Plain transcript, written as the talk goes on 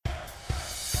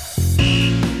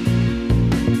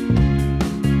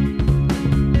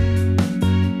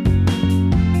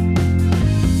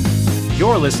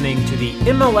You're listening to the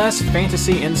MLS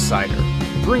Fantasy Insider,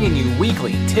 bringing you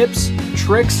weekly tips,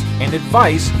 tricks, and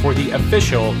advice for the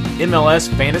official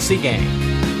MLS fantasy game.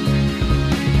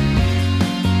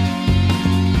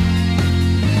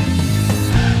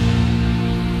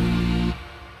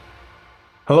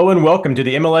 Hello and welcome to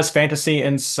the MLS Fantasy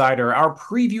Insider, our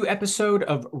preview episode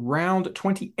of round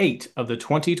 28 of the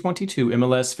 2022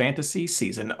 MLS Fantasy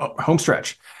season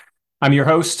homestretch. I'm your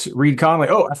host, Reed Conley.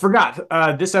 Oh, I forgot.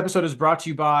 This episode is brought to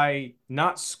you by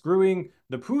not screwing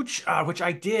the pooch, which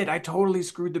I did. I totally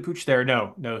screwed the pooch there.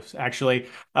 No, actually.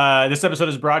 This episode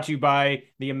is brought to you by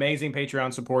the amazing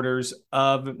Patreon supporters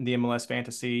of the MLS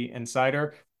Fantasy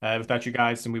Insider. Without you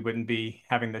guys, then we wouldn't be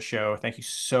having this show. Thank you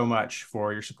so much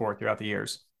for your support throughout the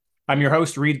years. I'm your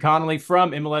host, Reed Connolly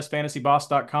from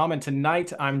MLSFantasyBoss.com, and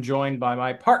tonight I'm joined by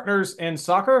my partners in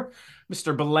soccer,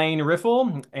 Mr. Blaine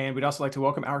Riffle, and we'd also like to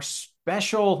welcome our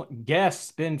special guest.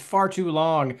 It's been far too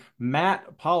long,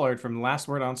 Matt Pollard from Last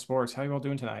Word on Sports. How are you all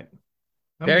doing tonight?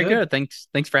 Very good.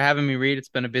 Thanks for having me, Reed. It's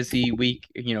been a busy week,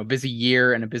 busy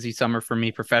year and a busy summer for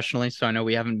me professionally. So I know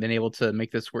we haven't been able to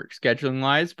make this work scheduling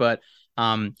wise, but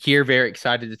here very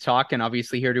excited to talk and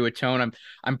obviously here to atone.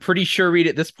 I'm pretty sure, Reed,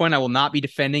 at this point I will not be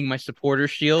defending my supporter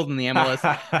shield in the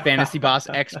MLS Fantasy Boss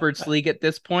Experts League at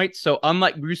this point. So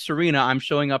unlike Bruce Arena, I'm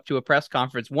showing up to a press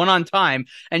conference, one, on time,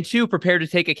 and two, prepared to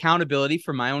take accountability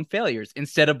for my own failures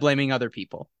instead of blaming other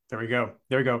people. There we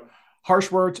go.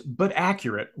 Harsh words, but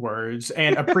accurate words,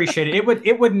 and appreciate it.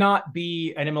 It would not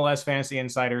be an MLS Fantasy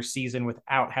Insider season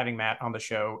without having Matt on the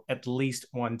show at least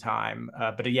one time.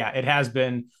 But yeah, it has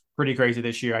been pretty crazy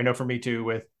this year. I know for me too,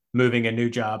 with moving and new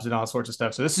jobs and all sorts of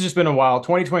stuff. So this has just been a while.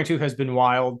 2022 has been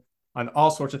wild on all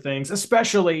sorts of things,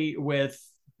 especially with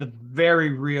the very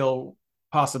real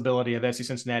possibility of FC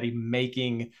Cincinnati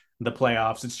making the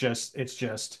playoffs. It's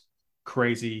just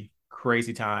crazy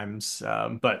times.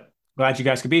 But glad you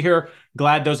guys could be here.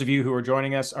 Glad those of you who are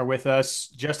joining us are with us.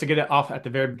 Just to get it off at the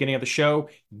very beginning of the show,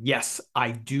 yes,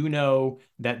 I do know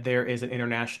that there is an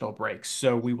international break,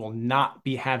 so we will not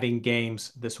be having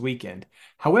games this weekend.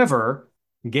 However,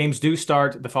 games do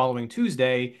start the following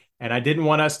Tuesday, and I didn't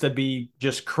want us to be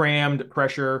just crammed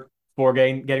pressure for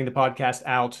getting the podcast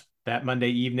out that Monday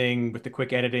evening with the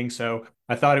quick editing. So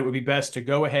I thought it would be best to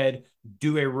go ahead,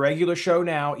 do a regular show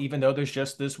now, even though there's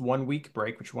just this 1 week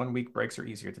break, which 1 week breaks are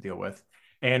easier to deal with.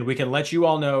 And we can let you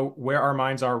all know where our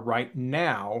minds are right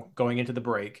now going into the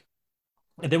break.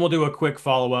 And then we'll do a quick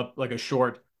follow-up, like a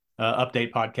short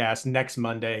update podcast next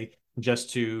Monday,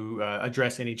 just to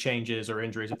address any changes or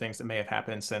injuries or things that may have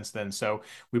happened since then. So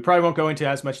we probably won't go into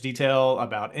as much detail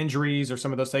about injuries or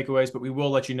some of those takeaways, but we will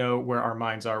let you know where our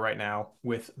minds are right now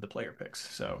with the player picks.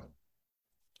 So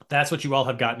that's what you all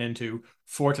have gotten into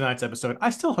for tonight's episode.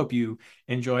 I still hope you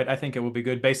enjoy it. I think it will be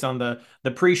good based on the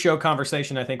pre-show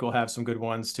conversation. I think we'll have some good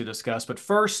ones to discuss. But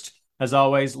first, as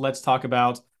always, let's talk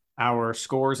about our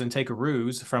scores and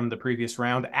take-a-roos from the previous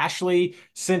round. Ashley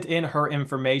sent in her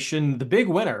information. The big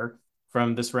winner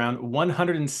from this round,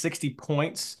 160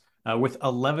 points, with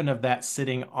 11 of that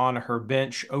sitting on her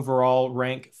bench. Overall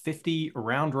rank 50,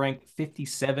 round rank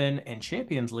 57, and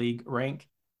Champions League rank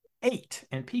 8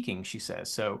 and peaking, she says.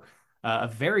 So a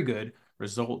very good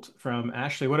result from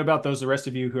Ashley. What about the rest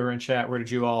of you who are in chat? Where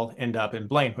did you all end up? And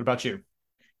Blaine, what about you?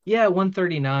 Yeah,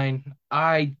 139.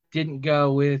 I didn't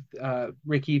go with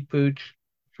Ricky Pooch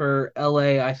for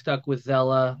LA. I stuck with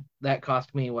Zella. That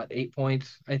cost me, 8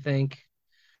 points, I think,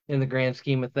 in the grand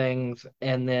scheme of things.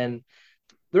 And then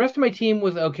the rest of my team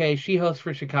was okay. She hosts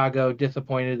for Chicago.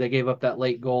 Disappointed. They gave up that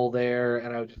late goal there.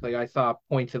 And I was just like, I saw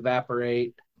points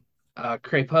evaporate.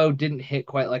 Crepeau didn't hit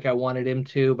quite like I wanted him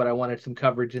to, but I wanted some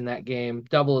coverage in that game.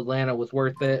 Double Atlanta was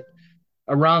worth it.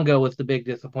 Arango was the big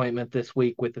disappointment this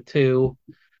week with the 2.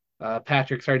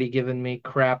 Patrick's already given me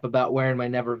crap about wearing my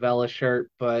Never Vela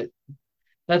shirt, but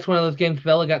that's one of those games.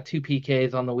 Vela got 2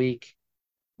 PKs on the week.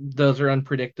 Those are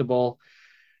unpredictable,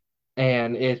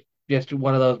 and it's just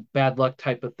one of those bad luck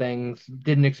type of things.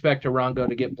 Didn't expect Arango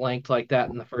to get blanked like that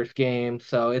in the first game,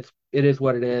 so it is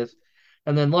what it is.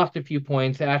 And then lost a few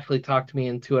points. Ashley talked me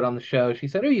into it on the show. She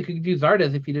said, "Oh, you could do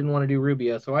Zardes if you didn't want to do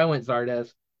Rubio." So I went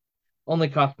Zardes. Only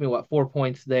cost me 4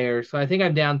 points there. So I think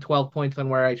I'm down 12 points on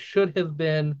where I should have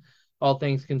been, all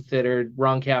things considered.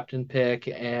 Wrong captain pick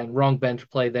and wrong bench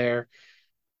play there.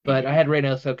 But I had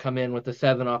Reynoso come in with the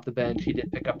 7 off the bench. He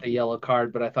did pick up the yellow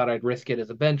card, but I thought I'd risk it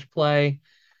as a bench play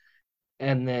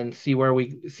and then see where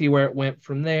it went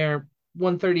from there.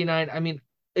 139. I mean,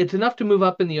 it's enough to move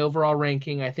up in the overall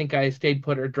ranking. I think I stayed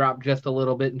put or dropped just a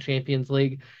little bit in Champions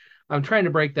League. I'm trying to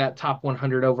break that top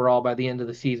 100 overall by the end of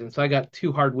the season. So I got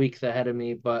 2 hard weeks ahead of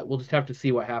me, but we'll just have to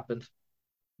see what happens.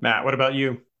 Matt, what about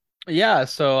you? Yeah,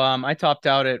 so I topped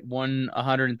out at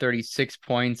 136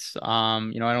 points. I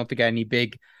don't think I had any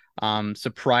big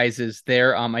surprises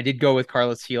there. I did go with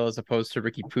Carlos Heel as opposed to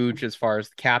Ricky Pooch as far as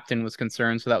the captain was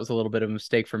concerned, so that was a little bit of a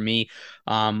mistake for me.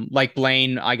 Like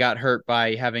Blaine, I got hurt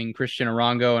by having Christian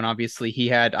Arango, and obviously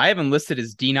I have him listed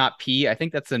as D not P. I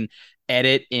think that's an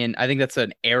I think that's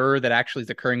an error that actually is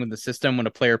occurring with the system when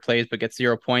a player plays but gets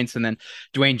 0 points. And then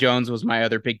Dwayne Jones was my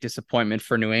other big disappointment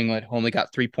for New England. Only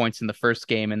got 3 points in the first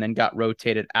game and then got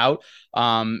rotated out.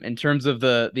 In terms of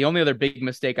the only other big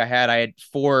mistake I had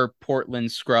four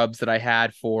Portland scrubs that I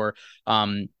had for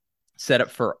set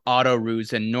up for auto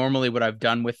ruse. And normally what I've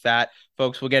done with that,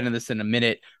 folks, we'll get into this in a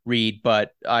minute, Reed,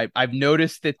 but I've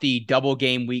noticed that the double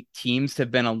game week teams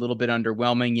have been a little bit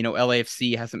underwhelming.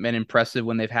 LAFC hasn't been impressive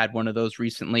when they've had one of those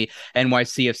recently.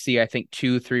 NYCFC, I think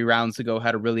 2-3 rounds ago,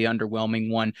 had a really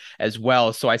underwhelming one as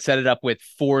well. So I set it up with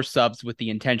four subs with the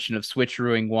intention of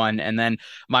switcherooing one. And then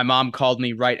my mom called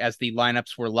me right as the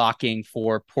lineups were locking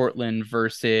for Portland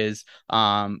versus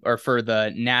or for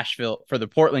the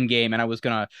Portland game, and I was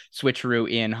gonna switcheroo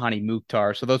in Hani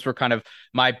Mukhtar. So those were kind of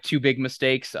my two big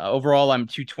mistakes. Overall, I'm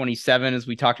 227, as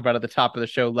we talked about at the top of the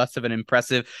show, less of an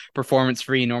impressive performance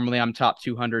for you. Normally, I'm top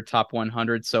 200, top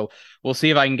 100. So we'll see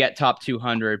if I can get top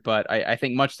 200. But I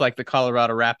think much like the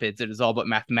Colorado Rapids, it is all but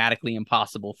mathematically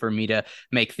impossible for me to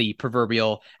make the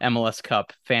proverbial MLS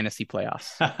Cup fantasy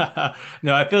playoffs.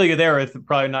 No, I feel you there with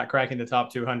probably not cracking the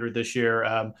top 200 this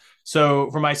year. So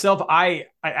for myself, I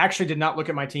actually did not look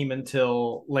at my team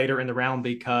until later in the round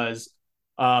because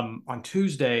on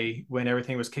Tuesday when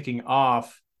everything was kicking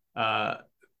off,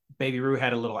 Baby Roo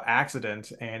had a little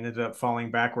accident and ended up falling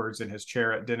backwards in his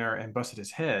chair at dinner and busted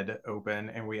his head open,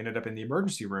 and we ended up in the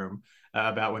emergency room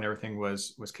about when everything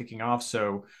was kicking off.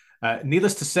 So,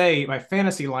 needless to say, my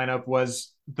fantasy lineup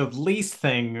was the least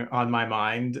thing on my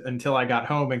mind until I got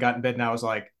home and got in bed, and I was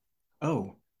like,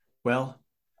 "Oh, well,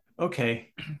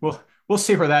 okay, we'll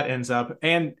see where that ends up."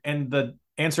 And the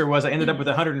answer was I ended up with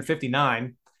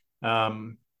 159.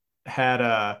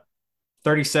 Had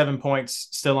 37 points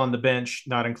still on the bench,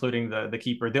 not including the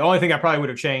keeper. The only thing I probably would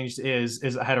have changed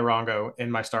is I had Arango in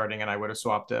my starting, and I would have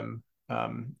swapped him.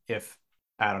 If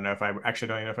I don't know if I actually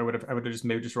don't even know if I would have just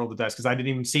maybe just rolled the dice because I didn't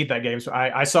even see that game. So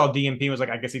I saw DMP and was like,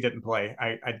 I guess he didn't play.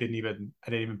 I didn't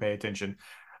even pay attention.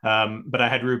 But I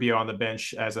had Rubio on the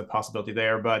bench as a possibility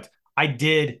there. But I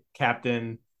did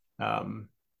captain um,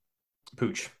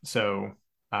 Pooch. So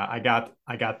I got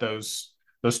those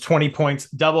 20 points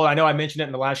double. I know I mentioned it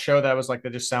in the last show that I was like,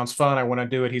 that just sounds fun. I want to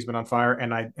do it. He's been on fire.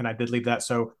 And I did leave that.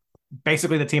 So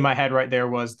basically the team I had right there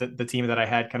was the team that I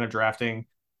had kind of drafting,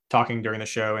 talking during the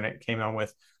show, and it came on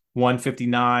with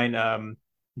 159,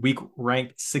 week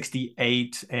ranked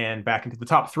 68 and back into the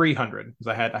top 300 because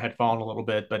I had fallen a little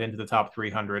bit, but into the top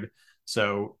 300.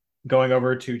 So going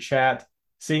over to chat,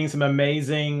 seeing some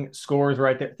amazing scores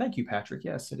right there. Thank you, Patrick.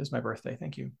 Yes, it is my birthday.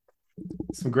 Thank you.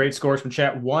 Some great scores from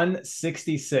chat.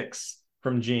 166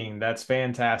 from Gene. That's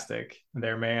fantastic.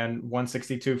 There, man.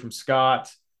 162 from Scott.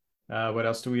 What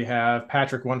else do we have?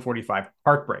 Patrick, 145.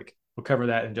 Heartbreak. We'll cover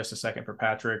that in just a second for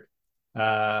Patrick.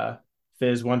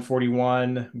 Fizz,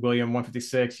 141. William,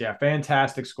 156. Yeah,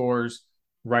 fantastic scores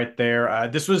right there.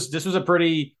 This was a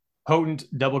pretty potent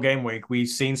double game week. We've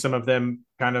seen some of them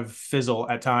kind of fizzle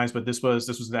at times, but this was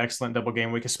an excellent double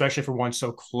game week, especially for one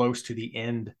so close to the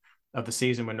end of the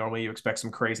season when normally you expect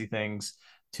some crazy things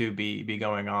to be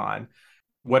going on.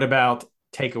 What about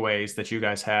takeaways that you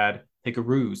guys had,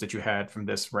 takeaways that you had from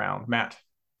this round, Matt?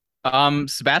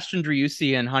 Sebastian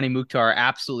Driussi and Hani Mukhtar are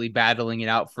absolutely battling it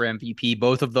out for MVP.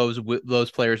 Both of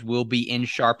those players will be in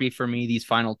Sharpie for me these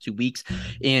final 2 weeks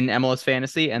in MLS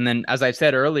Fantasy. And then, as I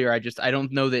said earlier, I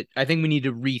don't know that I think we need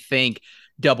to rethink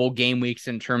double game weeks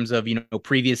in terms of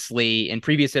previously in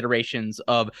previous iterations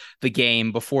of the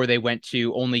game before they went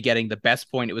to only getting the best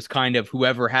point. It was kind of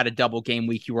whoever had a double game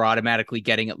week, you were automatically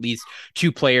getting at least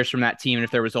two players from that team, and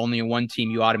if there was only one team,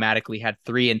 you automatically had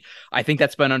three. And I think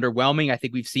that's been underwhelming. I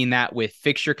think we've seen that with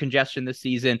fixture congestion this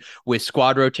season, with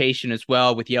squad rotation as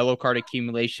well, with yellow card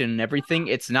accumulation and everything.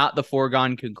 It's not the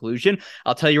foregone conclusion.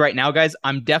 I'll tell you right now, guys,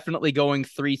 I'm definitely going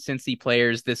three Cincy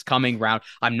players this coming round.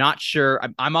 I'm not sure.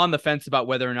 I'm on the fence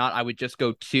about whether or not I would just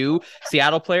go two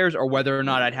Seattle players or whether or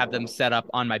not I'd have them set up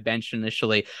on my bench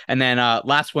initially. And then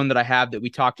last one that I have that we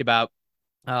talked about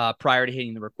prior to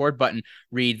hitting the record button,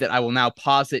 Reed, that I will now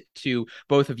posit to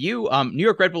both of you. New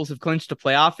York Red Bulls have clinched the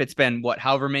playoff. It's been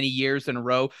however many years in a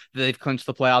row that they've clinched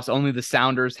the playoffs. Only the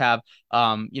Sounders have,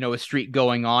 a streak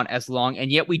going on as long,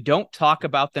 and yet we don't talk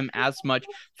about them as much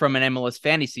from an MLS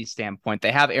fantasy standpoint.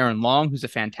 They have Aaron Long, who's a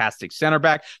fantastic center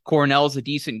back. Cornell's a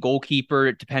decent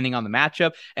goalkeeper, depending on the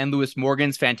matchup, and Lewis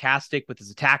Morgan's fantastic with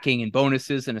his attacking and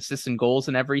bonuses and assists and goals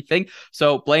and everything.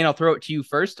 So, Blaine, I'll throw it to you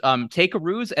first. Take a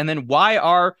ruse, and then why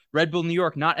are Red Bull New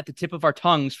York not at the tip of our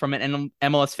tongues from an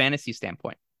MLS fantasy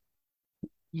standpoint?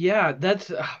 Yeah,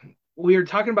 that's we were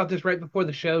talking about this right before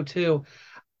the show too.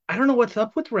 I don't know what's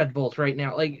up with Red Bulls right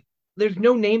now. Like, there's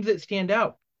no names that stand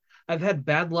out. I've had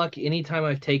bad luck anytime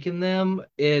I've taken them.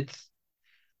 It's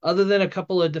other than a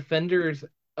couple of defenders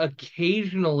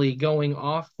occasionally going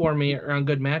off for me around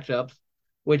good matchups,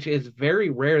 which is very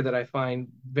rare that I find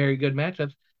very good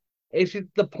matchups. It's just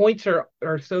the points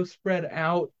are so spread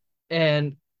out,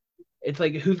 and it's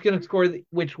like who's going to score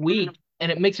which week,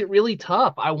 and it makes it really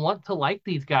tough. I want to like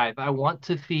these guys. I want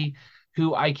to see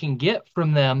who I can get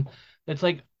from them. It's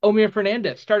like Omir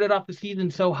Fernandez started off the season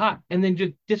so hot and then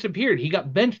just disappeared. He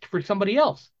got benched for somebody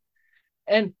else.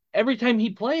 And every time he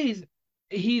plays,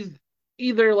 he's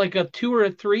either like a 2 or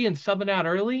a 3 and subbing out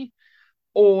early,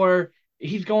 or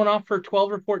he's going off for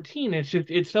 12 or 14.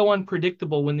 It's so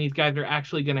unpredictable when these guys are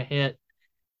actually going to hit,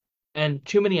 and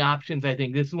too many options. I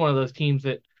think this is one of those teams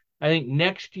that I think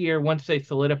next year, once they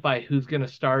solidify who's going to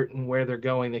start and where they're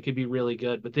going, they could be really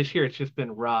good. But this year, it's just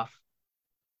been rough.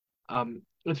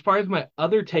 As far as my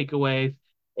other takeaways,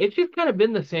 it's just kind of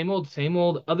been the same old, same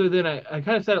old. Other than I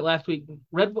kind of said it last week,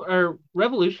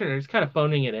 Revolution are just kind of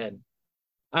phoning it in.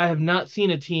 I have not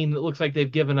seen a team that looks like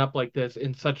they've given up like this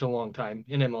in such a long time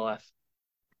in MLS.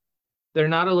 They're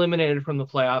not eliminated from the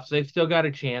playoffs. They've still got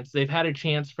a chance. They've had a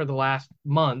chance for the last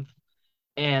month,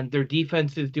 and their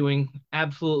defense is doing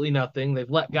absolutely nothing. They've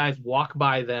let guys walk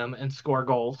by them and score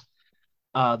goals.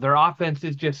 Their offense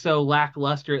is just so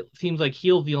lackluster. It seems like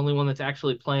Heel's the only one that's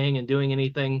actually playing and doing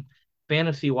anything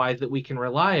fantasy-wise that we can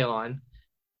rely on.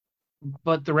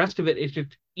 But the rest of it is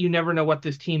just, you never know what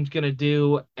this team's going to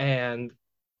do. And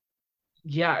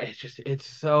yeah, it's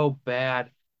so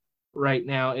bad right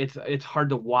now. It's hard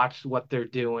to watch what they're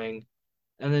doing.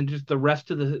 And then just the rest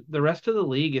of the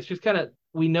league, it's just kind of,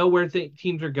 we know where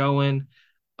teams are going.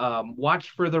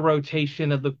 Watch for the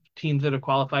rotation of the teams that have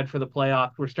qualified for the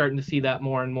playoff. We're starting to see that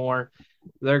more and more.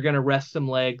 They're going to rest some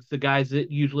legs. The guys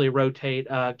that usually rotate,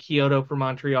 Kyoto for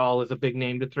Montreal is a big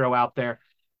name to throw out there.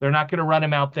 They're not going to run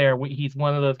him out there. He's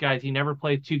one of those guys. He never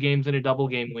plays 2 games in a double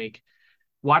game week.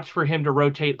 Watch for him to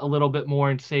rotate a little bit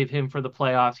more and save him for the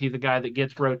playoffs. He's a guy that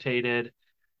gets rotated.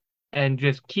 And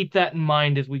just keep that in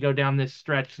mind as we go down this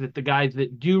stretch, that the guys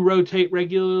that do rotate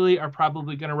regularly are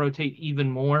probably going to rotate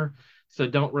even more. So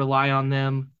don't rely on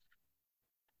them.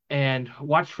 And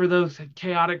watch for those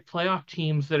chaotic playoff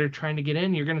teams that are trying to get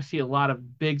in. You're going to see a lot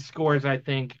of big scores, I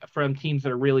think, from teams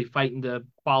that are really fighting to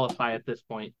qualify at this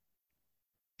point.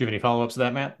 Do you have any follow-ups to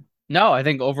that, Matt? No, I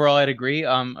think overall I'd agree.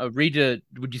 Reed,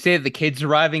 would you say that the kids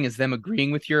arriving is them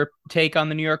agreeing with your take on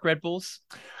the New York Red Bulls?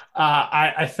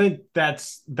 I think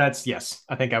that's yes.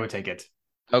 I think I would take it.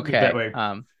 Okay. That way.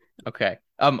 Okay.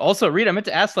 Also, Reed, I meant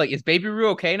to ask, is Baby Roo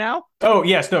okay now? Oh,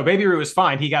 yes. No, Baby Roo is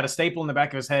fine. He got a staple in the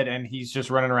back of his head, and he's just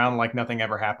running around like nothing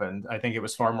ever happened. I think it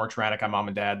was far more traumatic on mom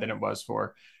and dad than it was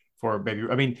for Baby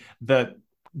Roo. I mean, the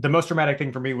most traumatic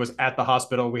thing for me was at the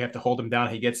hospital. We have to hold him down.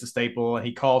 He gets the staple, and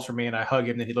he calls for me, and I hug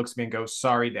him. And he looks at me and goes,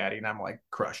 "Sorry, Daddy," and I'm like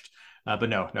crushed. But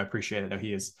no, I appreciate it. No,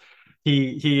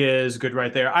 he is good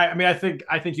right there. I mean, I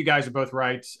think you guys are both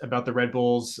right about the Red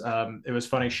Bulls. It was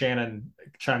funny. Shannon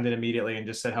chimed in immediately and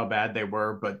just said how bad they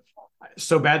were, but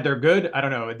so bad they're good. I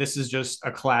don't know. This is just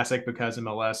a classic because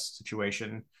MLS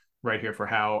situation right here for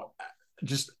how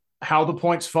the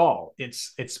points fall.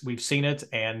 It's we've seen it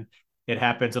and it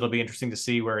happens. It'll be interesting to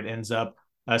see where it ends up.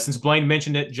 Since Blaine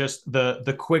mentioned it, just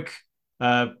the quick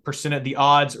percent, the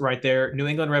odds right there. New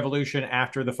England Revolution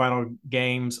after the final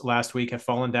games last week have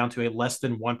fallen down to a less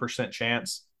than 1%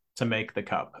 chance to make the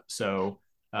cup. So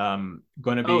going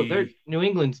to be New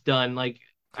England's done. Like,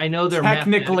 I know they're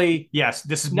technically yes.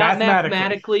 This is not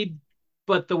mathematically,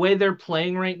 but the way they're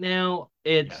playing right now,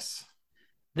 it's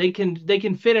they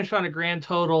can finish on a grand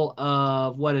total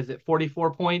of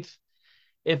 44 points.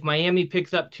 If Miami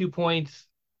picks up 2 points,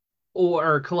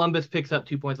 or Columbus picks up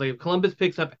 2 points. Like if Columbus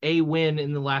picks up a win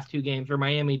in the last 2 games, or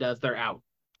Miami does, they're out.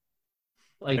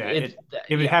 Like it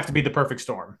would have to be the perfect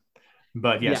storm.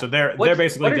 But so they're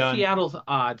basically what are done. Seattle's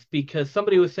odds? Because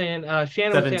somebody was saying,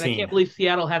 Shannon was saying, I can't believe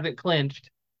Seattle hasn't clinched.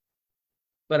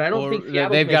 but I don't think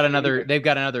Seattle's they've got making it either. they've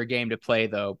got another game to play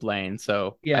though, Blaine.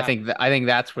 So Yeah. I think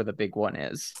that's where the big one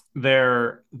is.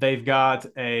 They've got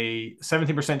a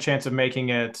 17% chance of making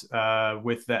it,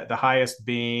 with the highest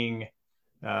being,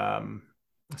 let's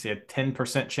see, a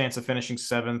 10% chance of finishing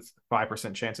seventh,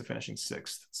 5% chance of finishing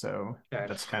sixth. So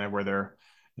that's kind of where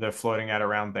they're floating at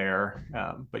around there.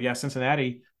 But yeah,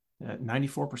 Cincinnati,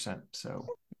 94%. So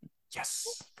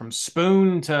yes, from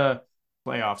spoon to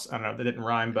playoffs. I don't know, that didn't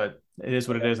rhyme, but it is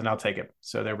what it is, and I'll take it.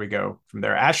 So there we go from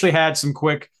there. Ashley had some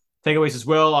quick takeaways as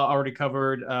well. I already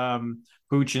covered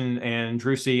Pooch and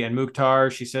Drusi and Mukhtar.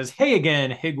 She says, hey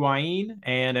again, Higuain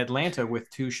and Atlanta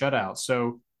with 2 shutouts.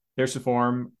 So there's the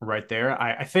form right there.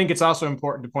 I think it's also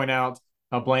important to point out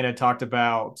how Blaine had talked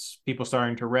about people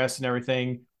starting to rest and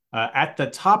everything. At the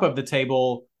top of the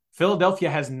table, Philadelphia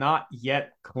has not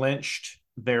yet clinched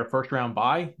their first round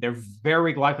bye. They're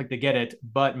very likely to get it,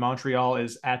 but Montreal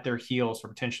is at their heels for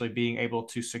potentially being able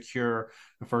to secure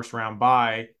the first round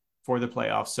bye for the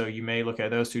playoffs. So you may look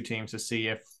at those 2 teams to see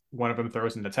if one of them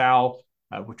throws in the towel,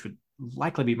 which would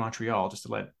likely be Montreal, just to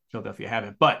let Philadelphia have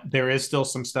it. But there is still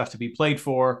some stuff to be played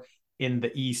for in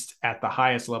the East at the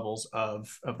highest levels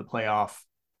of the playoffs,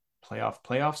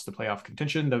 the playoff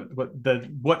contention,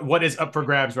 what is up for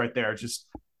grabs right there. Just,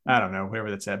 I don't know,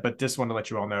 whoever that's at, but just want to let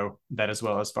you all know that as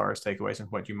well, as far as takeaways and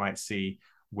what you might see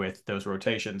with those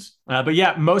rotations. But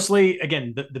yeah, mostly,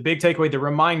 again, the big takeaway, the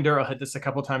reminder, I'll hit this a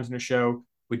couple times in the show.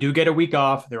 We do get a week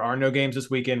off. There are no games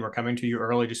this weekend. We're coming to you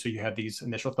early just so you have these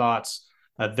initial thoughts.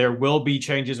 There will be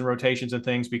changes and rotations and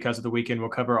things because of the weekend.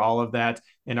 We'll cover all of that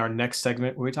in our next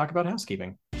segment where we talk about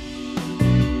housekeeping.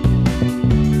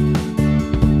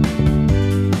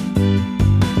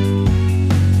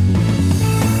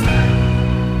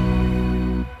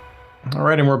 All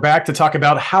right, and we're back to talk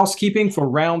about housekeeping for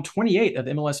round 28 of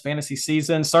the MLS fantasy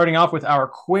season. Starting off with our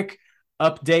quick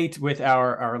update with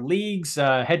our leagues,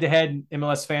 head-to-head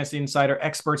MLS Fantasy Insider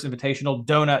Experts Invitational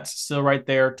Donuts still right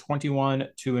there,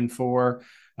 21-2-4.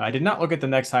 I did not look at the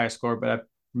next highest score, but I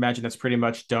imagine that's pretty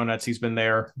much Donuts. He's been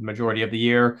there the majority of the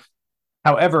year.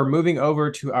 However, moving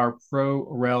over to our Pro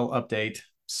Rel update.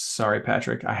 Sorry,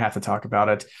 Patrick, I have to talk about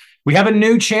it. We have a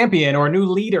new champion or a new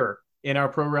leader in our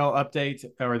Pro Rel update,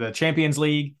 or the Champions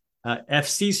League.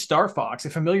 FC Star Fox,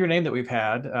 a familiar name that we've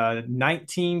had,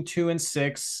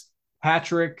 19-2-6.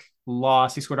 Patrick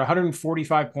lost. He scored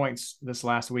 145 points this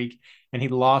last week, and he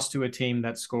lost to a team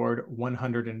that scored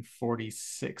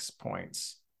 146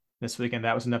 points this weekend.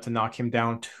 That was enough to knock him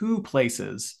down 2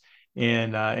 places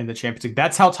in the Champions League.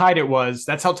 That's how tight it was.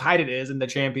 That's how tight it is in the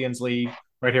Champions League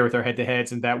right here with our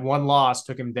head-to-heads. And that one loss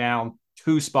took him down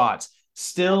 2 spots.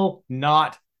 Still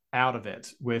not out of it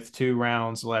with 2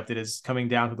 rounds left. It is coming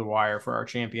down to the wire for our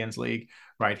Champions League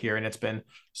right here, and it's been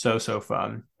so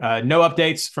fun. No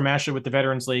updates from Ashley with the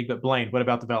Veterans League, but Blaine, what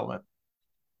about development?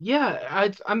 Yeah,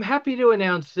 I'm happy to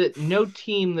announce that no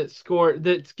team that's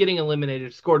getting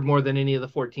eliminated scored more than any of the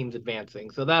 4 teams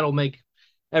advancing. So that'll make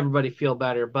everybody feel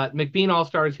better. But McBean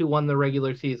All-Stars, who won the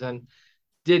regular season,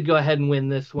 did go ahead and win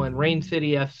this one. Rain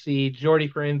City FC, Jordy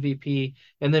for MVP,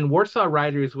 and then Warsaw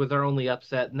Riders was our only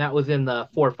upset, and that was in the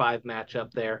 4-5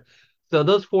 matchup there. So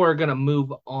those 4 are going to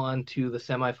move on to the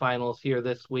semifinals here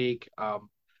this week.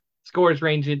 Scores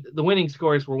ranged, the winning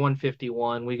scores were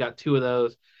 151. We got 2 of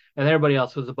those, and everybody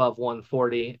else was above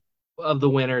 140 of the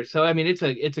winners. So I mean, it's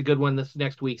a good one. This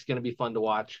next week's going to be fun to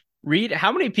watch. Reed,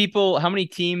 how many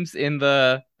teams in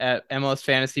the MLS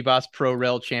Fantasy Boss Pro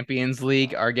Rel Champions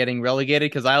League are getting relegated?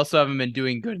 Because I also haven't been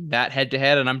doing good in that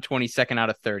head-to-head, and I'm 22nd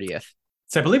out of 30th.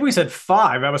 So I believe we said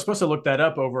 5. I was supposed to look that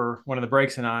up over one of the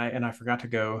breaks, and I forgot to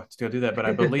go do that. But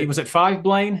I believe, was it 5,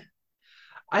 Blaine?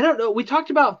 I don't know. We talked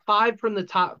about 5 from the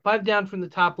top, 5 down from the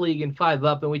top league, and 5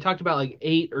 up, and we talked about like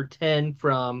 8 or 10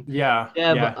 from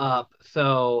up.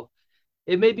 So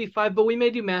it may be 5, but we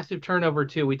may do massive turnover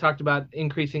too. We talked about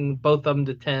increasing both of them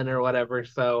to 10 or whatever.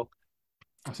 So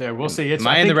we'll see. Am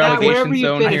I in the relegation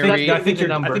zone here? I think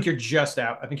you're just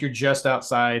out. I think you're just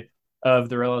outside of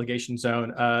the relegation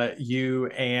zone. You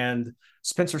and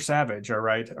Spencer Savage are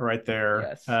right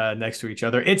there, yes, next to each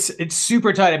other. It's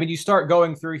super tight. I mean, you start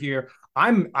going through here.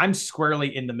 I'm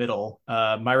squarely in the middle.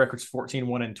 My record's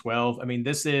 14-1-12. I mean,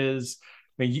 this is.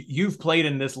 I mean, you've played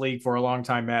in this league for a long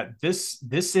time, Matt. This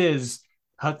is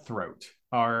cutthroat.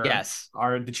 Yes.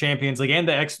 are the Champions League and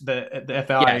the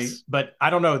FI. Yes. But I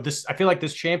don't know. I feel like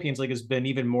this Champions League has been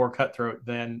even more cutthroat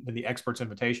than the Experts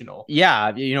Invitational.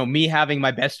 Yeah, me having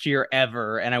my best year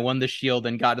ever, and I won the Shield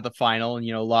and got to the final, and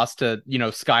lost to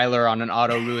Skylar on an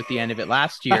auto rue at the end of it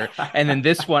last year, and then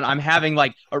this one I'm having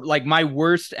like my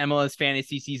worst MLS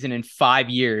fantasy season in 5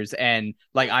 years, and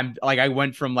I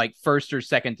went from like first or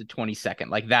second to 22nd.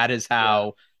 Like that is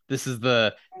how this is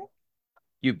the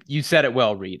you said it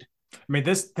well, Reed. I mean,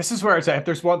 this is where it's at. If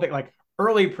there's one thing, like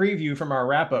early preview from our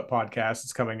wrap up podcast,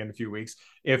 it's coming in a few weeks.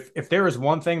 If there is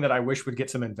one thing that I wish would get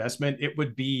some investment, it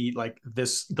would be like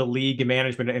the league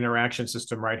management and interaction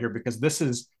system right here, because this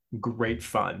is great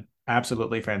fun,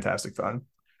 absolutely fantastic fun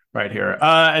right here.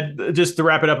 Just to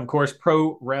wrap it up, of course,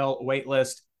 Pro Rel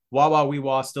waitlist. Wawa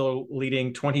Weewa still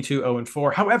leading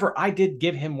 22-0-4. However, I did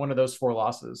give him one of those 4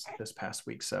 losses this past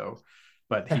week,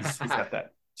 but he's got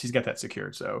that. She's got that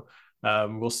secured. So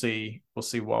we'll see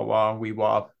Wawa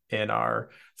Weewa in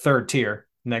our 3rd tier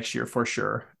next year for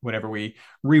sure, whenever we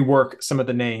rework some of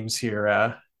the names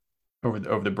here over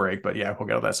the break. But yeah, we'll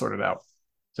get all that sorted out.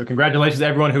 So congratulations to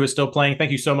everyone who is still playing.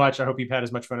 Thank you so much. I hope you've had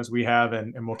as much fun as we have,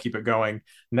 and we'll keep it going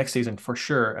next season for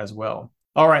sure as well.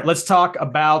 All right, let's talk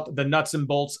about the nuts and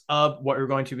bolts of what we're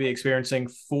going to be experiencing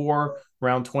for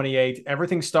round 28.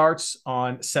 Everything starts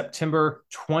on September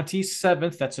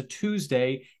 27th. That's a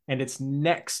Tuesday, and it's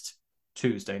next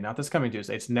Tuesday, not this coming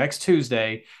Tuesday. It's next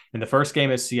Tuesday, and the first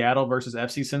game is Seattle versus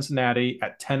FC Cincinnati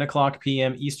at 10 o'clock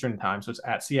p.m. Eastern time, so it's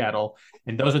at Seattle,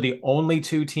 and those are the only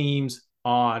 2 teams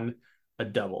on a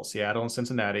double, Seattle and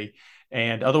Cincinnati,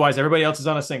 and otherwise everybody else is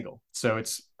on a single. So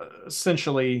it's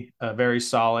essentially a very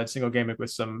solid single game week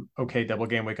with some okay double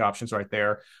game week options right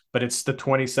there. But it's the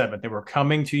 27th, and we're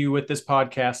coming to you with this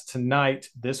podcast tonight,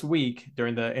 this week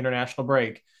during the international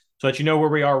break, so that you know where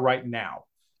we are right now.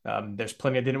 There's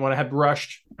plenty I didn't want to have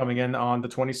rushed coming in on the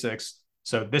 26th.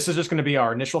 So this is just going to be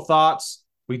our initial thoughts.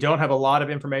 We don't have a lot of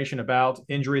information about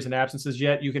injuries and absences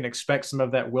yet. You can expect some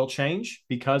of that will change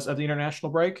because of the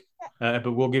international break, but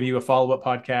we'll give you a follow-up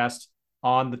podcast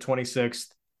on the 26th,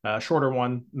 shorter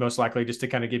one, most likely, just to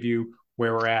kind of give you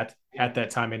where we're at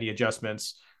that time, any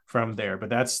adjustments from there. But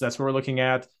that's what we're looking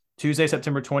at. Tuesday,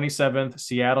 September 27th,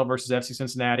 Seattle versus FC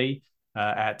Cincinnati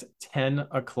at 10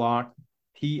 o'clock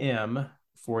p.m.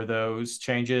 for those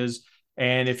changes.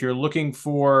 And if you're looking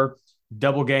for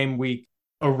double game week,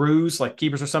 a ruse like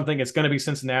keepers or something, it's going to be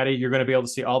Cincinnati. You're going to be able to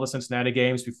see all the Cincinnati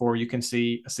games before you can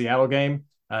see a Seattle game.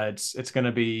 It's going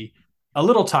to be a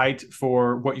little tight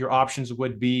for what your options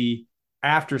would be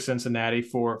after Cincinnati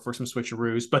for some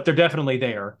switcheroos, but they're definitely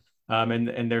there.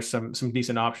 And there's some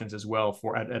decent options as well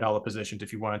for at all the positions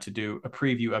if you wanted to do a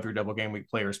preview of your double game week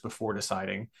players before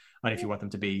deciding on if you want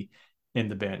them to be in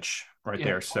the bench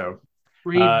there. So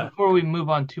Reed, before we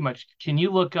move on too much, can you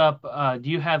look up, do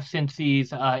you have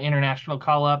Cincy's international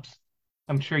call-ups?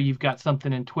 I'm sure you've got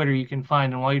something in Twitter you can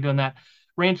find. And while you're doing that,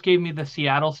 Rance gave me the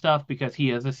Seattle stuff because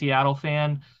he is a Seattle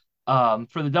fan.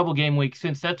 For the double game week,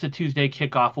 since that's a Tuesday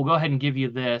kickoff, we'll go ahead and give you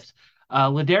this.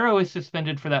 Ladero is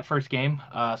suspended for that first game,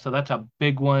 so that's a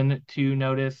big one to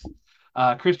notice.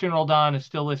 Christian Roldan is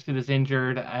still listed as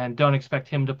injured and don't expect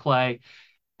him to play.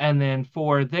 And then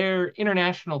for their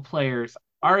international players,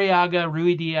 Arriaga,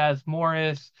 Rui Diaz,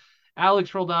 Morris,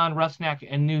 Alex Roldan, Rusnak,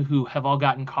 and Nuhu have all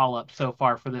gotten call-ups so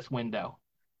far for this window.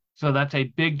 So that's a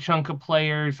big chunk of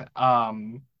players.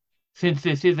 Since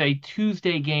this is a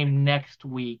Tuesday game next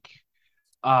week,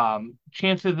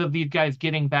 chances of these guys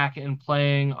getting back and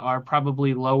playing are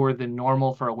probably lower than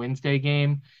normal for a Wednesday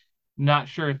game. Not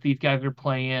sure if these guys are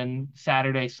playing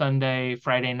Saturday, Sunday,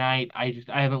 Friday night. I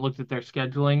haven't looked at their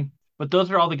scheduling. But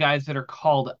those are all the guys that are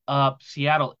called up.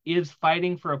 Seattle is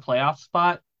fighting for a playoff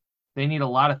spot. They need a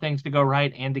lot of things to go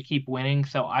right and to keep winning.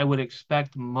 So I would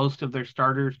expect most of their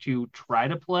starters to try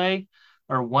to play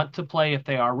or want to play if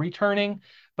they are returning.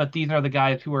 But these are the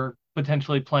guys who are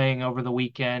potentially playing over the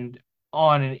weekend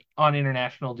on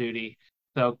international duty.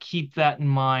 So keep that in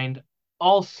mind.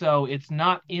 Also, it's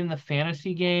not in the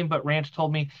fantasy game, but Ranch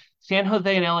told me San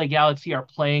Jose and LA Galaxy are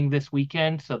playing this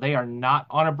weekend, so they are not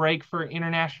on a break for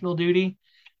international duty.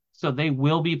 So they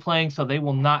will be playing, so they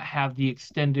will not have the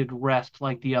extended rest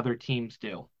like the other teams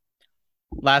do.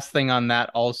 Last thing on that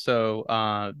also,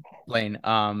 Lane,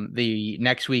 the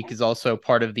next week is also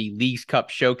part of the Leagues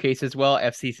Cup showcase as well.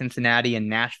 FC Cincinnati and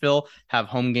Nashville have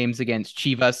home games against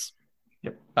Chivas,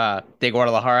 de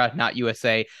Guadalajara, not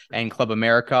USA, and Club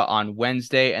America on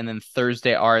Wednesday. And then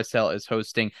Thursday, RSL is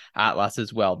hosting Atlas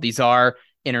as well. These are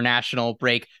international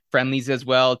break friendlies as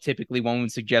well. Typically, one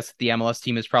would suggest that the MLS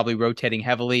team is probably rotating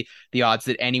heavily. The odds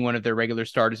that any one of their regular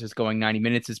starters is going 90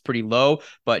 minutes is pretty low,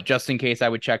 but just in case, I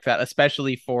would check that,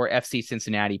 especially for FC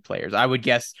Cincinnati players. I would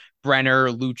guess Brenner,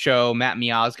 Lucho, Matt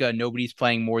Miazga, nobody's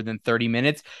playing more than 30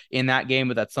 minutes in that game,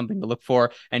 but that's something to look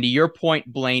for. And to your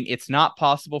point, Blaine, it's not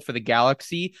possible for the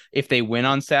Galaxy, if they win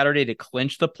on Saturday, to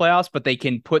clinch the playoffs, but they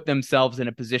can put themselves in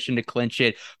a position to clinch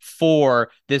it for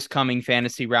this coming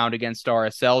fantasy round against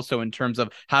RSL. So in terms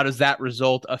of how does that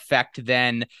result affect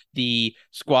then the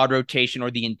squad rotation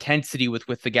or the intensity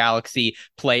with the Galaxy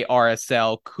play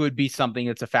RSL, could be something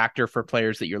that's a factor for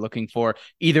players that you're looking for.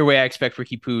 Either way, I expect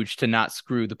Riqui Puig to not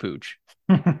screw the Puig.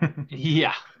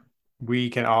 Yeah. We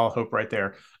can all hope right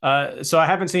there. So I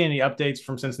haven't seen any updates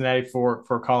from Cincinnati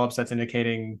for call-ups that's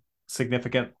indicating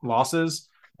significant losses,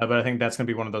 but I think that's going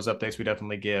to be one of those updates we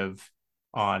definitely give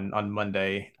on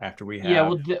Monday after we have. Yeah,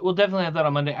 we'll definitely have that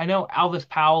on Monday. I know Alvis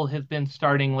Powell has been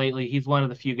starting lately. He's one of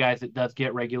the few guys that does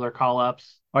get regular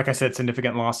call-ups. Like I said,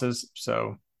 significant losses.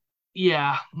 So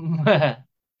yeah.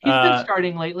 He's been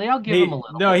starting lately. I'll give him a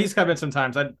little. No, he's come in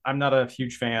sometimes. I'm not a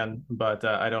huge fan, but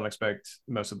I don't expect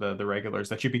most of the regulars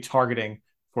that you'd be targeting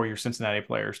for your Cincinnati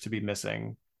players to be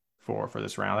missing for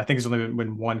this round. I think there's only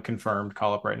been one confirmed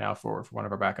call up right now for one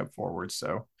of our backup forwards.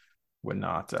 So would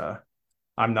not.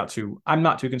 I'm not too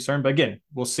concerned. But again,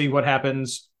 we'll see what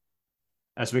happens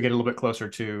as we get a little bit closer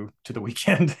to the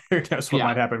weekend. Who knows what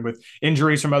might happen with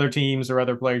injuries from other teams or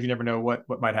other players? You never know what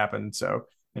might happen. So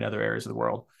in other areas of the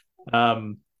world.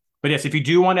 But yes, if you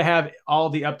do want to have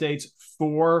all the updates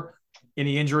for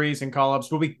any injuries and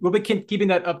call-ups, we'll be keeping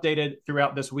that updated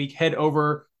throughout this week. Head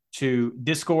over to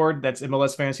Discord. That's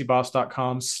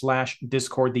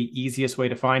MLSFantasyBoss.com/Discord, the easiest way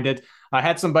to find it. I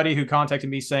had somebody who contacted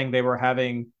me saying they were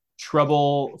having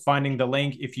trouble finding the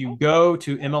link. If you go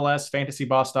to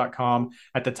MLSFantasyBoss.com,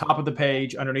 at the top of the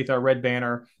page, underneath our red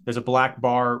banner, there's a black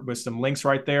bar with some links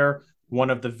right there.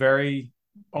 One of the very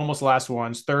almost last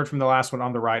ones, third from the last one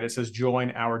on the right, it says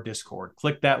join our Discord.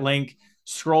 Click that link,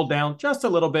 scroll down just a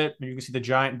little bit, and you can see the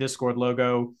giant Discord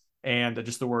logo and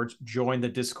just the words join the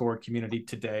Discord community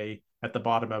today at the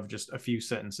bottom of just a few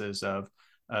sentences of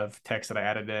text that I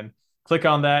added in. Click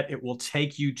on that. It will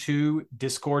take you to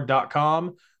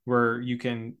discord.com where you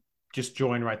can just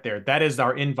join right there. That is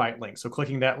our invite link. So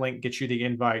clicking that link gets you the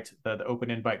invite, the open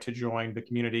invite to join the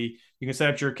community. You can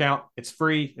set up your account. It's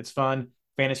free. It's fun.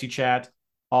 Fantasy chat.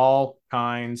 All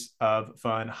kinds of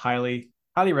fun. Highly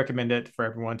recommend it for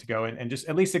everyone to go in and just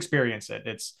at least experience it.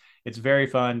 It's very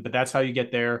fun, but that's how you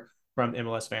get there from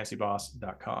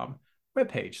MLSFantasyBoss.com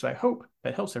webpage. So I hope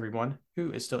that helps everyone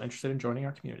who is still interested in joining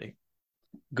our community.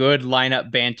 Good lineup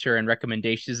banter and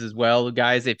recommendations as well,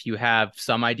 guys. If you have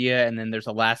some idea and then there's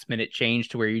a last minute change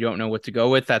to where you don't know what to go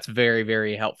with, that's very,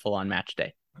 very helpful on match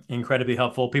day. Incredibly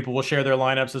helpful. People will share their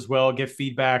lineups as well, give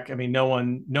feedback. I mean, no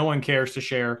one cares to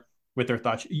share with their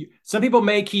thoughts. Some people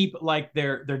may keep like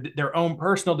their own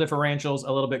personal differentials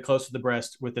a little bit close to the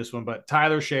breast with this one, but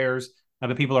Tyler shares.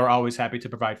 But people are always happy to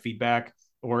provide feedback.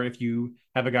 Or if you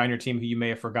have a guy on your team who you may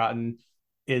have forgotten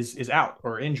is out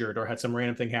or injured or had some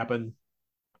random thing happen,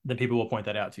 then people will point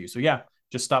that out to you. So yeah,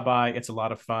 just stop by. It's a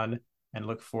lot of fun and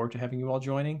look forward to having you all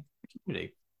joining the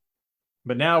community.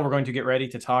 But now we're going to get ready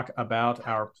to talk about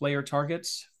our player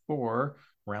targets for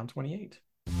round 28.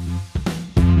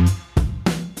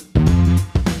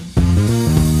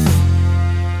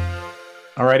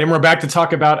 All right, and we're back to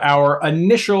talk about our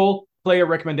initial player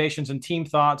recommendations and team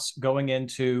thoughts going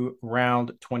into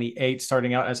round 28,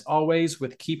 starting out as always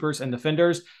with keepers and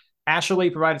defenders. Ashley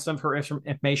provided some of her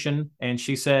information, and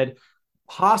she said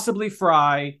possibly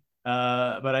Fry,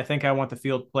 but I think I want the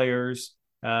field players,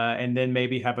 and then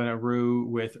maybe having a Rue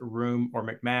with Room or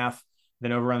McMath.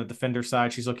 Then over on the defender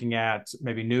side, she's looking at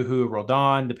maybe Nuhu,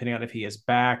 Roldan, depending on if he is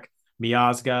back,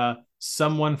 Miazga,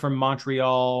 someone from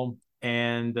Montreal,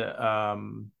 and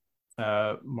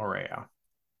Morea.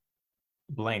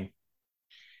 Blaine.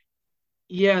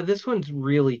 Yeah, this one's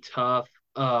really tough.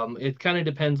 It kind of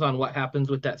depends on what happens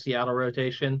with that Seattle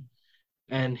rotation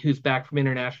and who's back from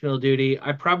international duty.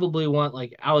 I probably want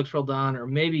like Alex Roldan or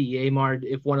maybe Yamard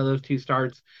if one of those two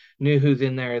starts. Knew who's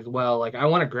in there as well. Like I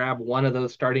want to grab one of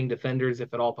those starting defenders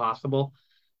if at all possible.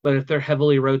 But if they're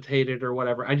heavily rotated or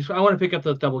whatever, I want to pick up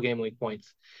those double game week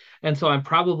points. And so I'm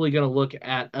probably going to look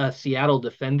at a Seattle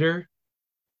defender.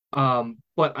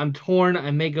 But I'm torn.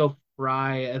 I may go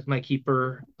Fry as my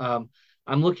keeper. I'm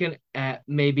looking at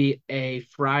maybe a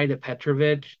Fry to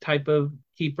Petrovic type of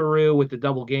keeperoo with the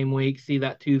double game week, see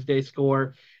that Tuesday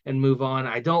score and move on.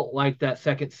 I don't like that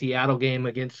second Seattle game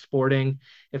against Sporting.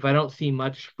 If I don't see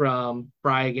much from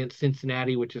Fry against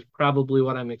Cincinnati, which is probably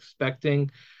what I'm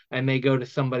expecting, I may go to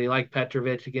somebody like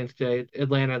Petrovic against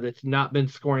Atlanta that's not been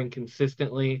scoring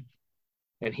consistently,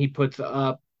 and he puts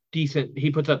up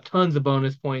tons of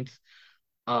bonus points.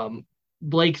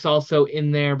 Blake's also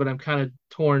in there, but I'm kind of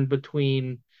torn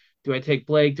between, do I take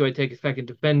Blake? Do I take a second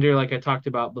defender like I talked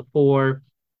about before?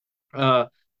 Uh,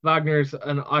 Wagner's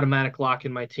an automatic lock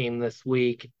in my team this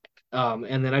week.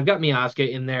 And then I've got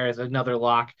Miazga in there as another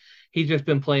lock. He's just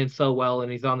been playing so well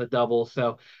and he's on the double.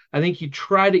 So I think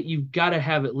you've got to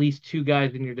have at least two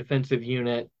guys in your defensive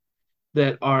unit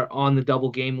that are on the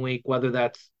double game week, whether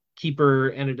that's keeper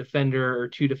and a defender or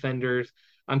two defenders.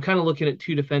 I'm kind of looking at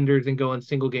two defenders and going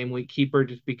single game week keeper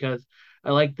just because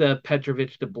I like the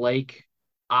Petrovic to Blake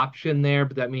option there,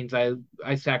 but that means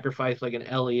I sacrifice like an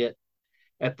Elliott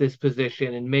at this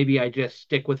position, and maybe I just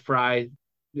stick with Fry,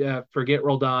 forget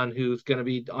Roldan, who's going to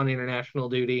be on international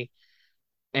duty,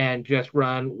 and just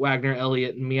run Wagner,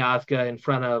 Elliott, and Miazga in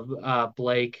front of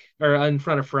Blake or in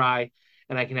front of Fry,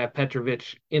 and I can have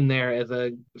Petrovic in there as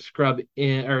a scrub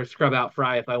in or scrub out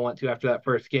Fry if I want to after that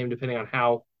first game, depending on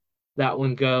how that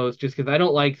one goes. Just because I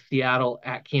don't like Seattle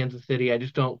at Kansas City, I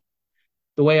just don't.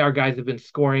 The way our guys have been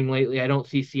scoring lately, I don't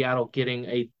see Seattle getting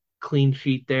a clean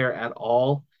sheet there at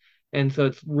all. And so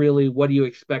it's really, what do you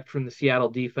expect from the Seattle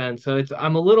defense? So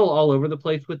I'm a little all over the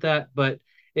place with that, but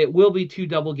it will be two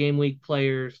double game week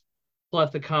players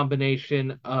plus a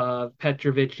combination of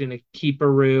Petrovic and a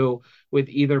keeperoo with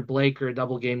either Blake or a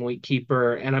double game week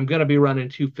keeper. And I'm going to be running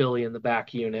two Philly in the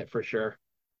back unit for sure.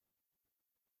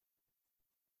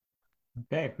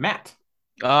 Okay, Matt.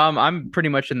 I'm pretty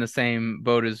much in the same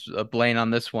boat as Blaine on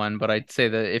this one, but I'd say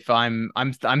that if I'm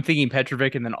thinking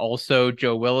Petrovic and then also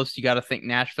Joe Willis, you got to think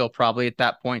Nashville probably at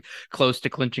that point close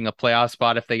to clinching a playoff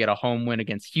spot if they get a home win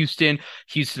against Houston.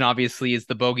 Houston obviously is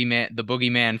the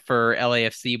boogeyman for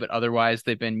LAFC, but otherwise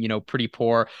they've been pretty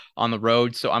poor on the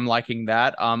road, so I'm liking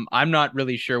that. I'm not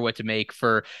really sure what to make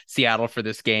for Seattle for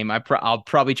this game. I'll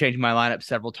probably change my lineup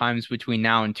several times between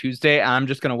now and Tuesday, and I'm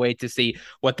just gonna wait to see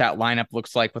what that lineup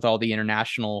looks like with all the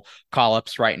international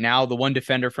call-ups right now. The one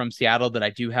defender from Seattle that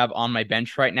I do have on my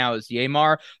bench right now is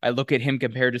Yeimar. I look at him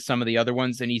compared to some of the other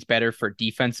ones, and he's better for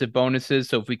defensive bonuses.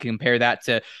 So if we compare that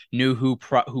to New, who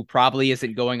probably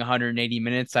isn't going 180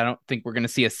 minutes, I don't think we're going to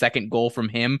see a second goal from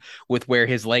him with where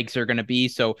his legs are going to be.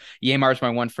 So Yeimar's my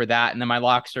one for that. And then my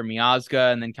locks are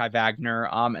Miazga and then Kai Wagner.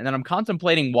 And then I'm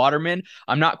contemplating Waterman.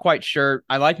 I'm not quite sure.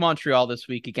 I like Montreal this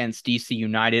week against DC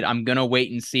United. I'm going to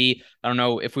wait and see. I don't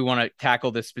know if we want to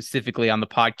tackle this specifically on the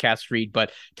podcast read,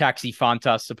 but Taxi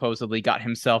Fontas supposedly got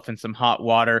himself in some hot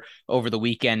water over the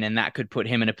weekend, and that could put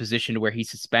him in a position where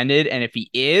he's suspended. And if he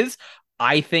is,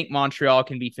 I think Montreal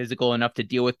can be physical enough to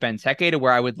deal with Benteke to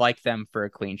where I would like them for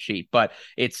a clean sheet. But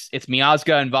it's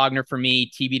Miazga and Wagner for me,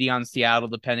 TBD on Seattle,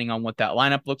 depending on what that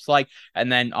lineup looks like.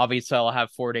 And then obviously I'll have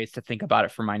 4 days to think about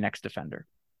it for my next defender.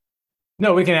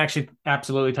 No, we can actually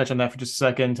absolutely touch on that for just a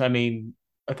second. I mean,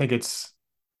 I think it's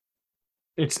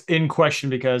in question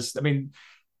because, I mean,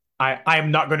 I am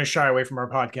not going to shy away from our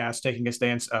podcast taking a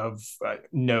stance of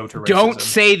no to racism. Don't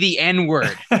say the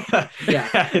N-word.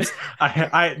 Yeah,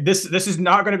 this is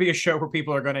not going to be a show where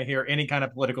people are going to hear any kind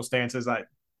of political stances. I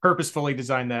purposefully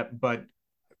designed that, but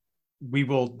we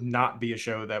will not be a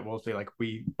show that will say like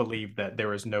we believe that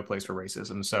there is no place for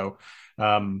racism. So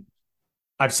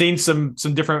I've seen some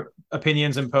different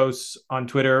opinions and posts on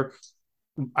Twitter.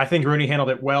 I think Rooney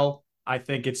handled it well. I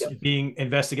think it's being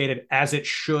investigated as it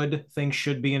should. Things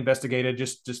should be investigated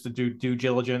just to do due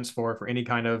diligence for any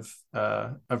kind of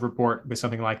report with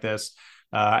something like this,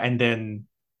 and then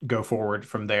go forward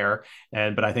from there.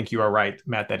 But I think you are right,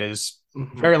 Matt. That is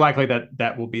very likely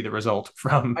that will be the result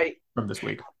from this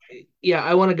week. Yeah,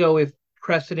 I want to go with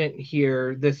precedent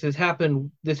here. This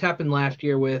happened last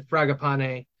year with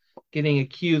Fragapane getting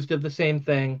accused of the same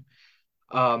thing.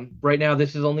 Right now,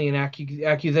 this is only an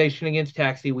accusation against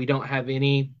Taxi. We don't have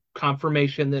any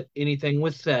confirmation that anything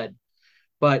was said,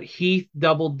 but he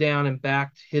doubled down and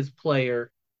backed his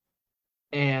player,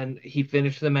 and he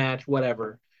finished the match,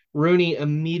 whatever. Rooney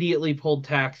immediately pulled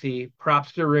Taxi.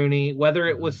 Props to Rooney. Whether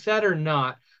it was said or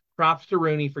not, props to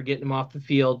Rooney for getting him off the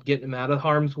field, getting him out of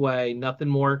harm's way. Nothing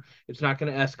more. It's not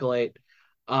going to escalate.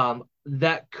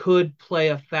 That could play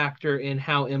a factor in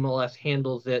how MLS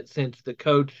handles it, since the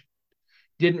coach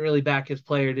didn't really back his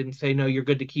player, didn't say, no, you're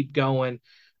good to keep going.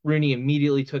 Rooney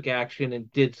immediately took action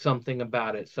and did something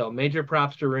about it. So major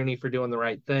props to Rooney for doing the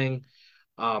right thing.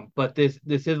 But this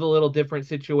is a little different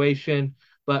situation.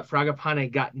 But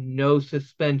Fragapane got no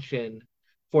suspension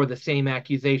for the same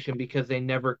accusation because they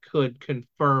never could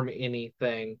confirm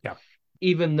anything. Yeah.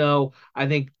 Even though I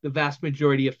think the vast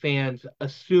majority of fans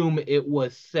assume it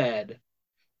was said.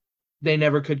 they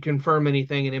never could confirm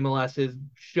anything, and MLS has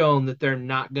shown that they're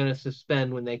not going to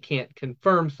suspend when they can't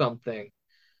confirm something.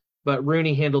 But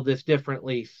Rooney handled this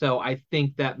differently, so I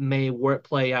think that may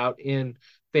play out in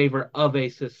favor of a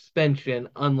suspension,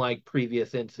 unlike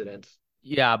previous incidents.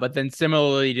 Yeah, but then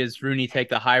similarly, does Rooney take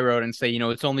the high road and say,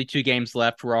 it's only 2 games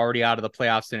left. We're already out of the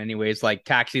playoffs in anyways. Like,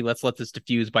 Taxi, let's let this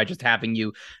diffuse by just having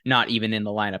you not even in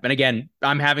the lineup. And again,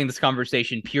 I'm having this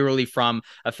conversation purely from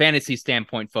a fantasy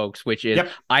standpoint, folks, which is Yep.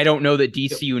 I don't know that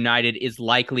DC United is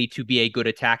likely to be a good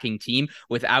attacking team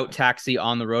without Taxi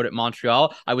on the road at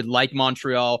Montreal. I would like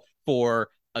Montreal for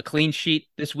a clean sheet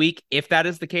this week, if that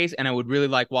is the case. And I would really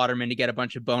like Waterman to get a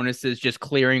bunch of bonuses, just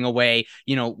clearing away,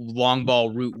 long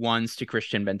ball route ones to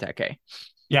Christian Benteke.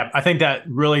 Yeah, I think that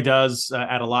really does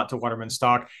add a lot to Waterman's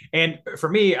stock. And for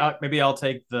me, maybe I'll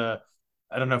take I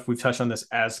don't know if we've touched on this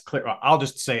as clear. I'll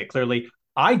just say it clearly.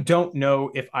 I don't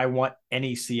know if I want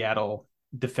any Seattle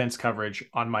defense coverage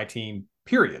on my team,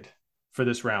 period, for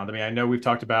this round. I mean, I know we've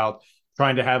talked about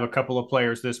trying to have a couple of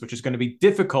players which is going to be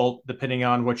difficult depending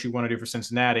on what you want to do for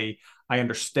Cincinnati. I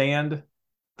understand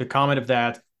the comment of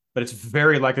that, but it's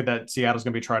very likely that Seattle's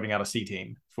going to be trotting out a C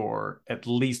team for at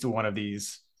least one of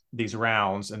these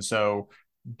rounds. And so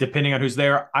depending on who's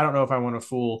there, I don't know if I want to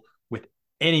fool with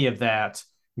any of that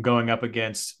going up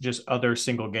against just other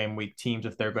single game week teams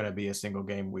if they're going to be a single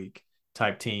game week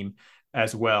type team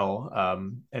as well.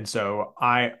 And so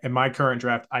in my current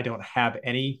draft, I don't have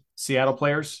any Seattle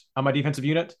players on my defensive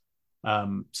unit.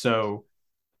 So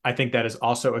I think that is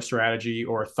also a strategy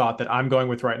or a thought that I'm going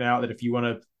with right now, that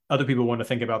if other people want to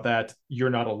think about that,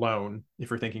 you're not alone if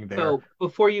you're thinking there. So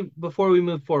before we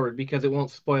move forward, because it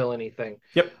won't spoil anything.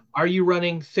 Yep. Are you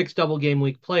running 6 double game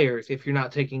week players if you're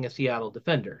not taking a Seattle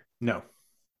defender? No.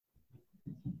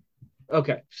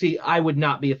 Okay. See, I would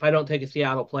not be if I don't take a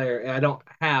Seattle player and I don't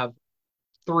have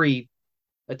 3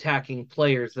 attacking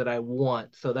players that I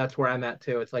want. So that's where I'm at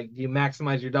too. It's like, do you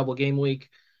maximize your double game week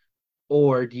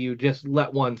or do you just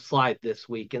let one slide this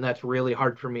week? And that's really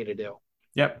hard for me to do.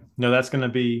 Yep. No, that's going to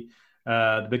be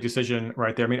the big decision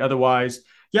right there. I mean, otherwise,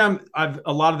 yeah,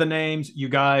 a lot of the names you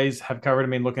guys have covered. I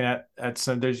mean, looking at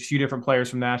some, there's a few different players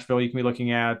from Nashville you can be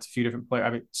looking at. A few different players. I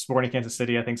mean, Sporting Kansas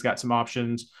City, I think's got some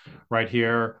options right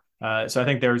here. So I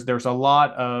think there's a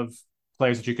lot of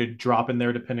players that you could drop in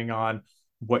there depending on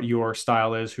what your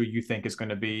style is, who you think is going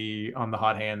to be on the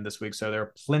hot hand this week. So there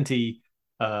are plenty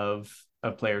of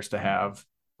players to have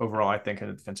overall, I think, in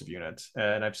a defensive unit.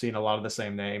 And I've seen a lot of the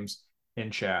same names in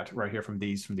chat right here from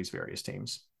these various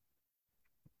teams.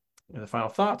 Any final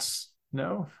thoughts?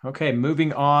 No? Okay,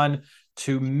 moving on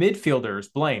to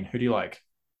midfielders. Blaine, who do you like?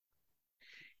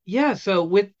 Yeah, so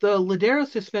with the Ladero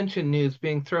suspension news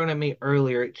being thrown at me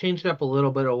earlier, it changed up a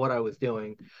little bit of what I was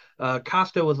doing.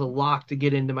 Costa was a lock to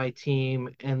get into my team,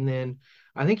 and then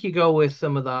I think you go with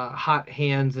some of the hot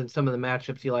hands and some of the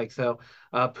matchups you like. So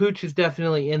Pooch is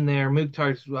definitely in there.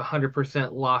 Mukhtar's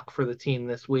 100% lock for the team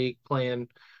this week, playing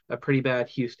a pretty bad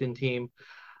Houston team.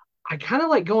 I kind of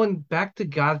like going back to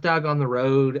Gazdag on the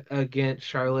road against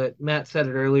Charlotte. Matt said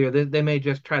it earlier. They may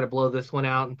just try to blow this one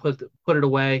out and put it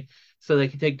away so they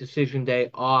can take decision day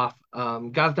off.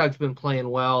 Gazdag's been playing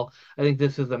well. I think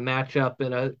this is a matchup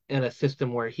in a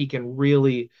system where he can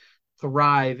really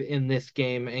thrive in this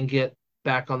game and get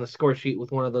back on the score sheet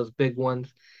with one of those big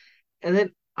ones. And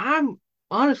then I'm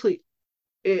honestly,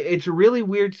 it's a really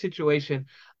weird situation.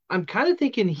 I'm kind of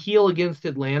thinking heel against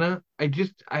Atlanta.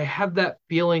 I have that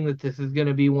feeling that this is going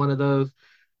to be one of those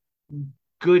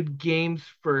good games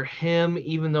for him,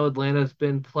 even though Atlanta's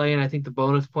been playing. I think the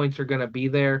bonus points are going to be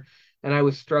there. And I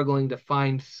was struggling to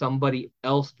find somebody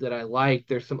else that I like.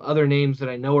 There's some other names that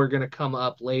I know are going to come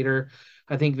up later.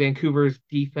 I think Vancouver's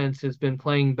defense has been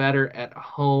playing better at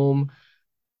home.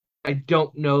 I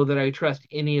don't know that I trust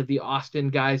any of the Austin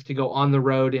guys to go on the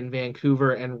road in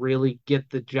Vancouver and really get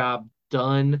the job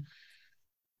done.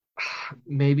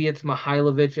 Maybe it's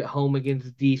Mihailovic at home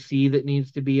against DC that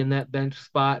needs to be in that bench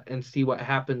spot and see what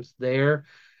happens there.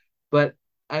 But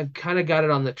I've kind of got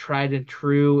it on the tried and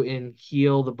true in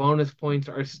heel. The bonus points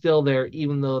are still there,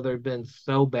 even though they've been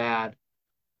so bad.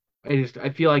 I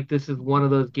feel like this is one of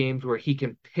those games where he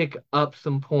can pick up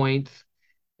some points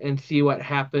and see what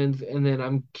happens. And then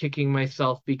I'm kicking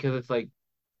myself because it's like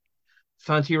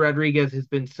Santi Rodriguez has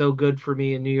been so good for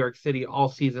me in New York City all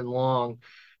season long.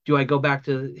 Do I go back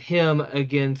to him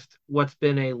against what's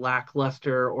been a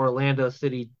lackluster Orlando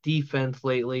City defense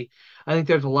lately? I think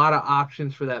there's a lot of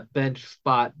options for that bench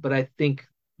spot, but I think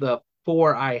the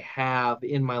 4 I have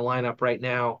in my lineup right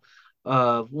now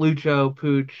of Lucho,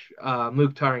 Pooch,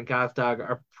 Mukhtar, and Gazdag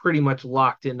are pretty much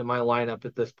locked into my lineup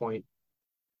at this point.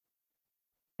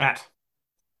 Matt.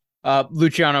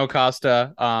 Luciano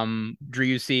Acosta,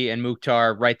 Driussi, and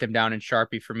Mukhtar, write them down in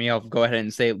Sharpie for me. I'll go ahead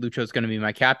and say Lucho's going to be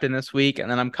my captain this week. And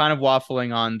then I'm kind of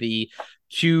waffling on the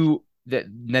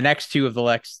next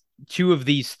two of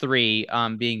these three,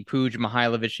 being Puig,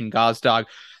 Mihailovic, and Gazdag.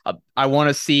 I want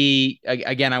to see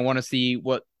again. I want to see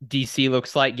what DC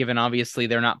looks like, given obviously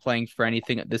they're not playing for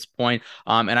anything at this point.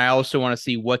 And I also want to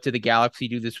see what did the Galaxy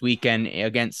do this weekend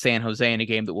against San Jose in a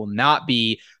game that will not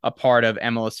be a part of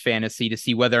MLS Fantasy, to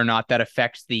see whether or not that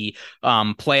affects the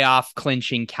playoff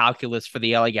clinching calculus for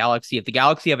the LA Galaxy. If the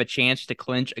Galaxy have a chance to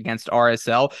clinch against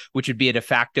RSL, which would be a de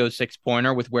facto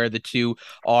 6-pointer with where the two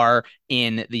are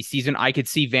in the season, I could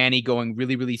see Vanny going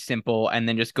really, really simple and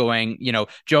then just going,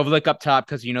 Joveljic up top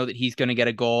because you know that he's going to get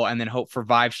a goal, and then hope for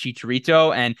Vives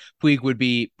Chicharito, and Puig would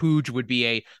be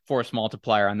a force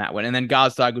multiplier on that one, and then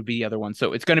Gazdag would be the other one.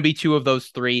 So it's going to be two of those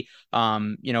three,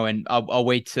 and I'll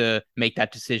wait to make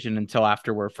that decision until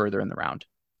after we're further in the round.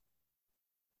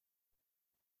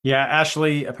 Yeah,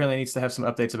 Ashley apparently needs to have some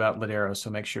updates about Ladero, so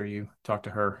make sure you talk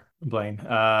to her, Blaine.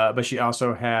 But she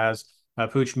also has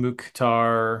Puig,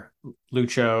 Mukhtar,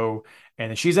 Lucho,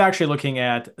 and she's actually looking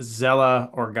at Zella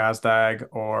or Gazdag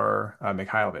or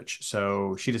Mihailovic.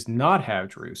 So she does not have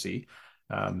Driussi.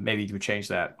 Maybe you would change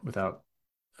that without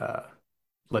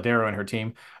Ladero in her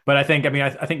team. But I think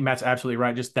Matt's absolutely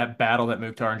right. Just that battle that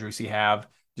Mukhtar and Driussi have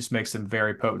just makes them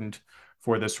very potent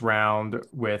for this round,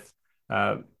 with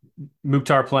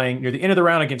Mukhtar playing near the end of the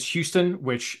round against Houston,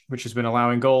 which has been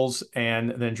allowing goals,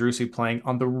 and then Driussi playing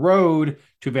on the road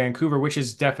to Vancouver, which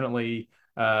is definitely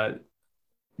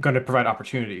going to provide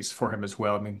opportunities for him as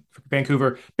well. I mean,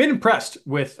 Vancouver, been impressed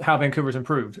with how Vancouver's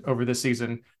improved over this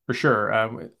season for sure,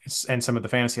 and some of the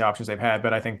fantasy options they've had,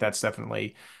 but I think that's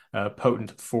definitely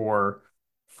potent for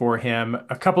him.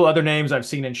 A couple other names I've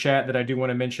seen in chat that I do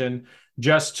want to mention,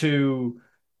 just to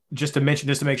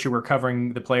make sure we're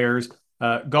covering the players.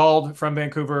 Gauld from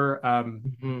Vancouver.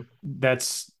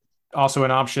 That's also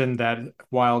an option that,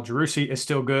 while Driussi is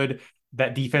still good,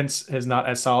 that defense is not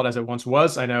as solid as it once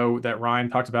was. I know that Ryan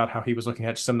talked about how he was looking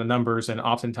at some of the numbers, and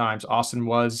oftentimes Austin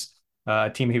was a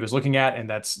team he was looking at, and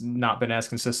that's not been as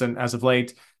consistent as of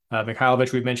late.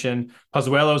 Mihailovic, we've mentioned.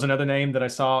 Pozuelo is another name that I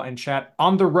saw in chat.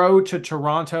 On the road to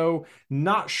Toronto,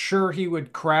 not sure he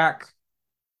would crack.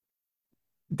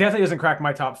 Definitely doesn't crack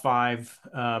my top five.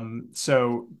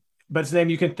 But it's a name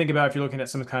you can think about if you're looking at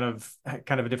some kind of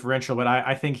a differential. But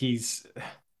I think he's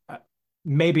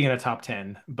maybe in a top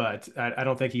 10, but I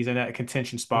don't think he's in a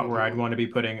contention spot where I'd want to be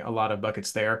putting a lot of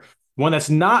buckets there. One that's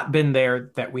not been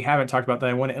there that we haven't talked about that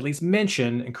I want to at least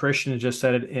mention, and Christian just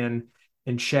said it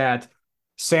in chat.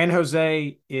 San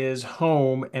Jose is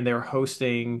home and they're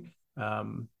hosting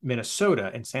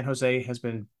Minnesota, and San Jose has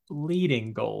been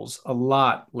leading goals a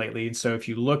lot lately. And so if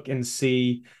you look and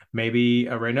see, maybe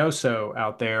a Reynoso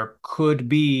out there could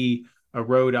be a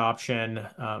road option.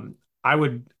 I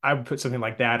would put something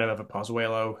like that out of a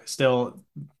Pozuelo. Still,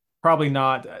 probably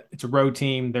not. It's a road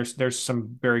team. There's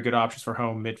some very good options for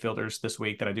home midfielders this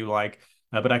week that I do like,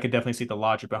 but I could definitely see the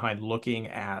logic behind looking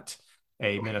at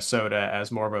a Minnesota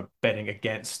as more of a betting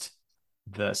against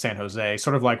the San Jose,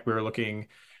 sort of like we were looking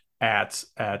at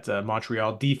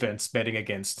Montreal defense betting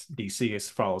against DC. It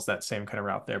follows that same kind of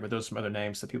route there. But those are some other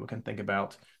names that people can think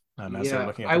about as they're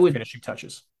looking at the finishing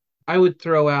touches. I would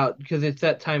throw out, because it's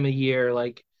that time of year,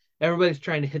 like everybody's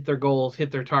trying to hit their goals,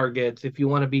 hit their targets. If you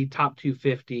want to be top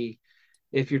 250,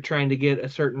 if you're trying to get a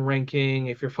certain ranking,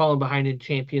 if you're falling behind in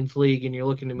Champions League and you're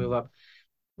looking to move up,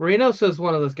 Reynoso is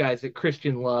one of those guys that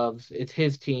Christian loves. It's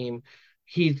his team.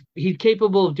 He's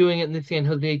capable of doing it, and the San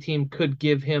Jose team could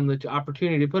give him the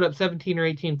opportunity to put up 17 or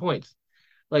 18 points.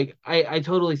 Like, I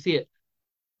totally see it.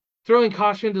 Throwing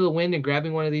caution to the wind and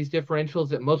grabbing one of these differentials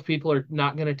that most people are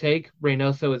not going to take.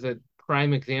 Reynoso is a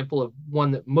prime example of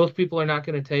one that most people are not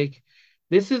going to take.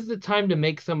 This is the time to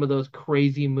make some of those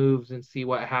crazy moves and see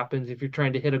what happens if you're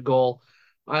trying to hit a goal.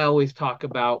 I always talk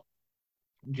about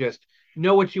just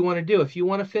know what you want to do. If you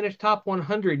want to finish top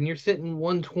 100 and you're sitting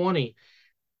 120,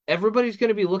 everybody's going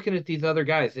to be looking at these other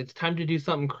guys. It's time to do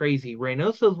something crazy.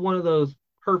 Reynoso is one of those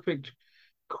perfect,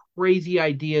 crazy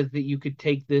ideas that you could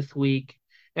take this week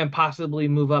and possibly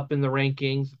move up in the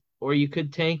rankings, or you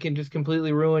could tank and just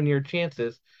completely ruin your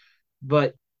chances.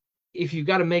 But if you've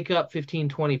got to make up 15,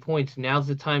 20 points, now's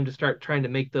the time to start trying to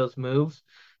make those moves.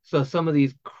 So some of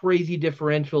these crazy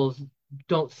differentials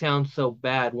don't sound so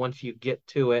bad once you get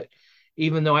to it,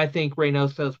 even though I think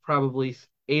Reynoso is probably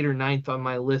 8th or 9th on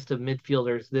my list of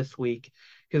midfielders this week,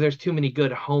 because there's too many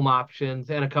good home options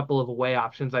and a couple of away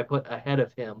options I put ahead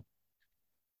of him.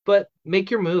 But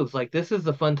make your moves. Like, this is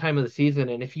the fun time of the season,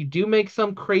 and if you do make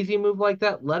some crazy move like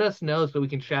that, let us know so we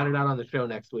can shout it out on the show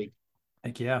next week.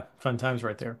 Heck yeah, fun times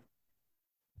right there.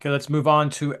 Okay, let's move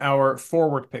on to our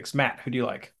forward picks. Matt, who do you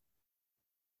like?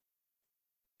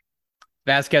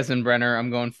 Vasquez and Brenner,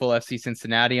 I'm going full FC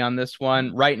Cincinnati on this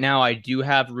one. Right now, I do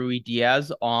have Rui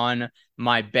Diaz on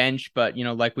my bench, but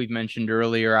like we've mentioned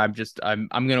earlier, I'm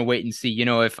gonna wait and see.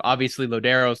 If obviously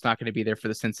Lodero's not going to be there for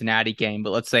the Cincinnati game,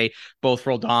 but let's say both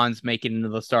Roldans make it into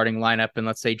the starting lineup, and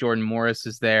let's say Jordan Morris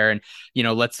is there, and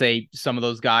let's say some of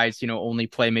those guys only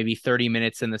play maybe 30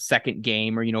 minutes in the second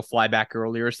game, or fly back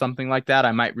early or something like that,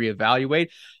 I might reevaluate.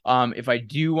 If I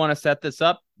do want to set this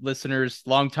up, listeners,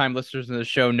 longtime listeners of the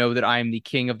show know that I am the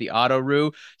king of the auto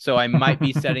rue. So I might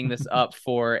be setting this up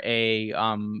for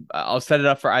I'll set it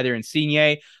up for either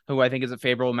Insigne, who I think is a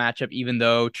favorable matchup, even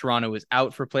though Toronto is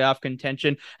out for playoff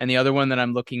contention. And the other one that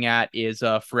I'm looking at is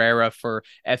Ferreira for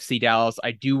FC Dallas.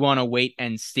 I do want to wait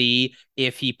and see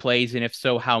if he plays, and if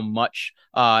so, how much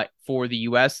for the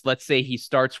US. Let's say he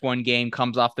starts one game,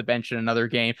 comes off the bench in another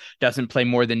game, doesn't play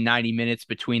more than 90 minutes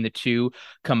between the two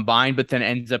combined, but then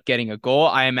ends up getting a goal.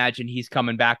 I imagine he's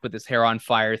coming back with his hair on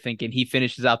fire, thinking he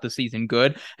finishes out the season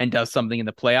good and does something in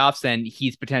the playoffs, and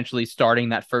he's potentially starting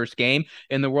that first game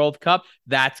in the World Cup.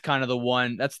 That's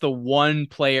the one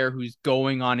player who's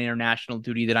going on international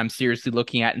duty that I'm seriously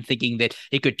looking at and thinking that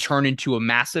it could turn into a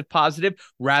massive positive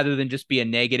rather than just be a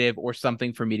negative or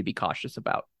something for me to be cautious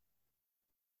about.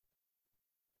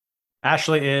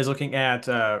 Ashley is looking at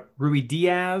Rui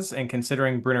Diaz and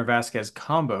considering Brenner Vasquez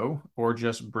combo, or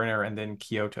just Brenner and then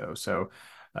Kyoto. So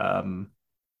a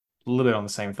little bit on the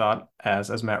same thought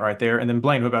as Matt right there. And then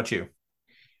Blaine, what about you?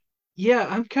 Yeah,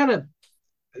 I'm kind of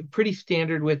pretty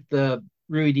standard with the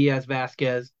Rui Diaz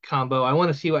Vasquez combo. I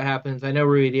want to see what happens. I know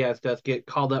Rui Diaz does get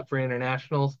called up for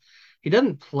internationals. He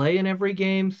doesn't play in every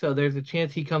game, so there's a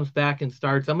chance he comes back and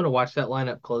starts. I'm going to watch that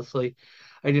lineup closely.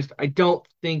 I don't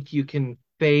think you can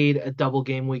fade a double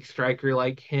game week striker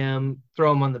like him,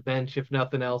 throw him on the bench if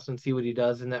nothing else, and see what he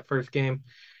does in that first game.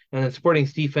 And then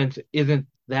Sporting's defense isn't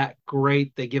that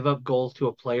great. They give up goals to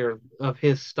a player of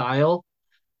his style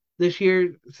this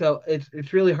year, so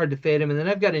it's really hard to fade him. And then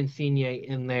I've got Insigne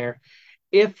in there.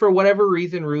 If for whatever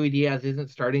reason Rui Diaz isn't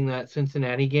starting that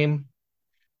Cincinnati game,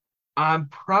 I'm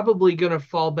probably going to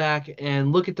fall back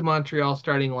and look at the Montreal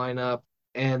starting lineup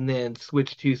and then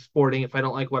switch to Sporting if I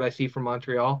don't like what I see from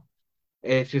Montreal.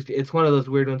 It's one of those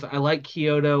weird ones. I like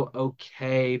Kyoto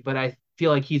okay, but I feel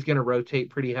like he's going to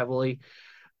rotate pretty heavily.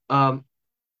 Um,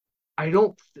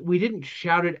 we didn't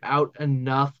shout it out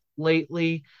enough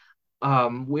lately.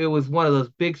 It was one of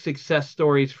those big success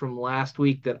stories from last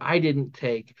week that I didn't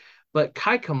take, but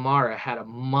Kai Kamara had a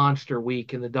monster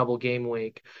week in the double game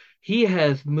week. He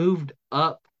has moved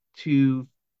up to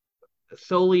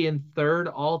solely in third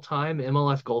all time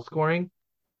MLS goal scoring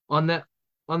on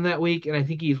that week, and I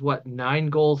think he's 9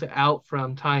 goals out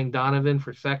from tying Donovan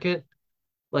for second.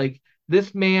 Like,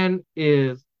 this man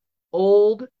is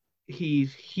old,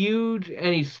 he's huge,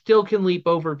 and he still can leap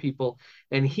over people,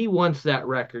 and he wants that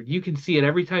record. You can see it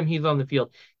every time he's on the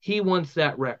field. He wants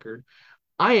that record.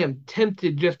 I am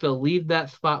tempted just to leave that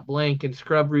spot blank and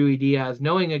scrub Rui Diaz,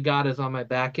 knowing Agata's on my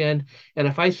back end. And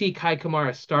if I see Kai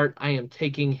Kamara start, I am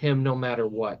taking him no matter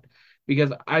what,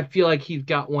 because I feel like he's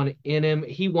got one in him.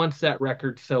 He wants that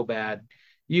record so bad.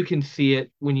 You can see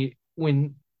it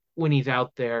when he's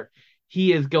out there.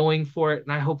 He is going for it,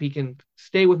 and I hope he can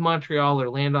stay with Montreal or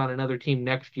land on another team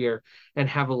next year and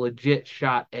have a legit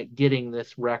shot at getting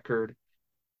this record,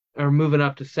 or moving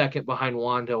up to second behind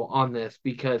Wando on this,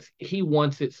 because he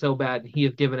wants it so bad, and he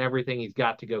has given everything he's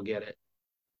got to go get it.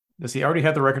 Does he already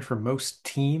have the record for most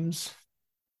teams?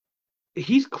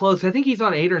 He's close. I think he's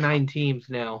on 8 or 9 teams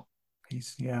now.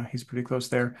 He's pretty close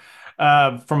there.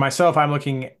 For myself, I'm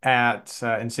looking at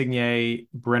Insigne,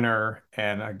 Brenner,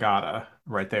 and Agata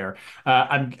right there.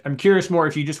 I'm curious more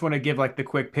if you just want to give like the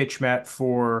quick pitch, Matt,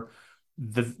 for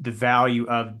the value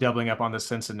of doubling up on the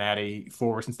Cincinnati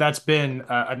forward, since that's been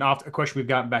a question we've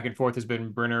gotten back and forth has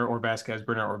been Brenner or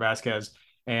Vasquez,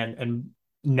 and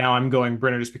now I'm going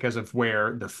Brenner just because of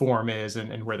where the form is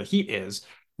and where the heat is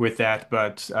with that,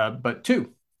 but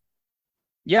two.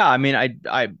 Yeah, I mean,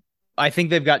 I think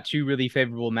they've got two really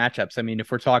favorable matchups. I mean,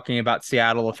 if we're talking about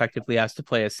Seattle effectively has to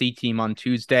play a C team on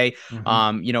Tuesday,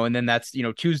 and then that's,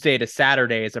 Tuesday to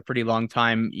Saturday is a pretty long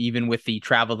time, even with the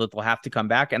travel that they'll have to come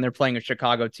back. And they're playing a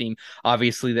Chicago team,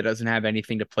 obviously, that doesn't have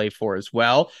anything to play for as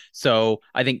well. So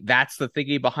I think that's the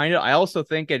thinking behind it. I also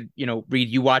think, Reed,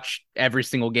 you watch every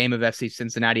single game of FC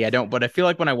Cincinnati. I don't, but I feel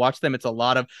like when I watch them, it's a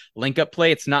lot of link up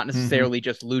play. It's not necessarily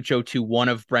just Lucho to one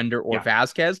of Brender or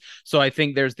Vasquez. So I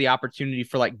think there's the opportunity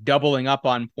for like double doubling up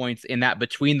on points in that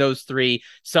between those three,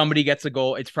 somebody gets a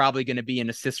goal, it's probably going to be an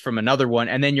assist from another one.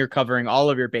 And then you're covering all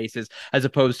of your bases as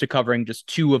opposed to covering just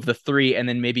two of the three and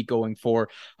then maybe going for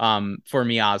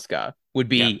Miazga would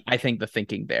be, I think, the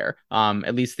thinking there.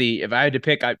 At least if I had to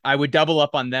pick, I would double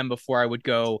up on them before I would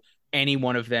go any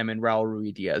one of them in Raul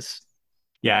Ruidiaz.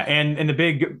 Yeah, and the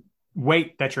big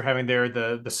weight that you're having there,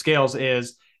 the scales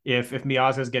is if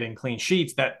Miazga is getting clean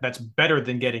sheets, that's better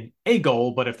than getting a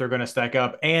goal. But if they're going to stack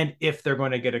up and if they're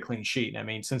going to get a clean sheet, I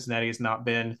mean, Cincinnati has not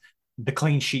been the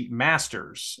clean sheet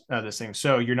masters of this thing,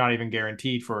 so you're not even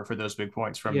guaranteed for those big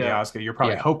points from Miazga. You're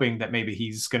probably hoping that maybe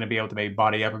he's going to be able to maybe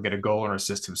body up or get a goal or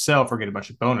assist himself or get a bunch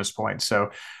of bonus points.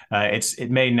 So it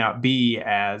may not be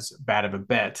as bad of a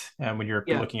bet when you're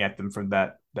looking at them from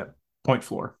that point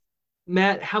floor.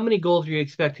 Matt, how many goals are you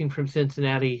expecting from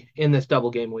Cincinnati in this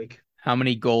double game week? How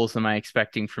many goals am I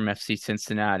expecting from FC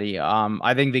Cincinnati?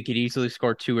 I think they could easily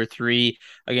score 2 or 3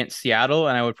 against Seattle,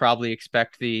 and I would probably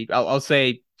expect I'll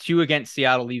say 2 against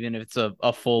Seattle, even if it's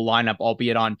a full lineup,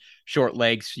 albeit on short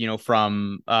legs,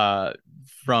 from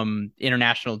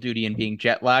international duty and being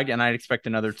jet lagged, and I'd expect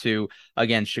another 2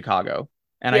 against Chicago.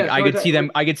 And I could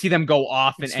see them go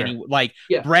off in any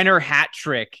Brenner hat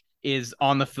trick is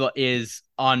on the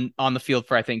field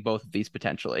for I think both of these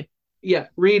potentially. Yeah,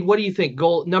 Reed, what do you think?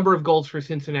 Number of goals for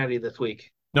Cincinnati this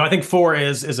week? No, I think 4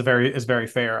 is very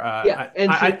fair.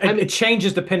 It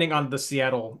changes depending on the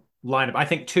Seattle lineup. I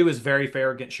think 2 is very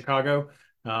fair against Chicago,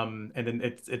 and then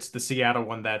it's the Seattle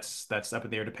one that's up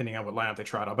in the air depending on what lineup they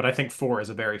trot on. But I think 4 is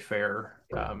a very fair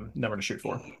number to shoot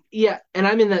for. Yeah, and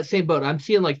I'm in that same boat. I'm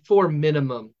seeing like 4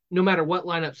 minimum, no matter what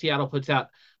lineup Seattle puts out.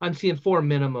 I'm seeing 4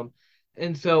 minimum.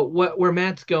 And so where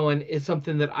Matt's going is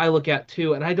something that I look at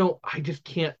too. And I just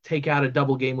can't take out a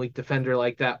double game week defender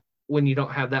like that when you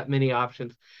don't have that many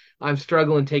options. I'm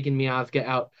struggling taking Miazga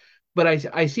out, but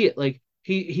I see it like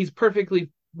he's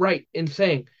perfectly right in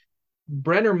saying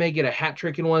Brenner may get a hat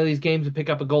trick in one of these games and pick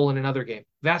up a goal in another game.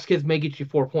 Vasquez may get you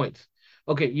 4 points.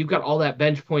 Okay, you've got all that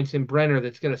bench points in Brenner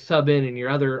that's going to sub in your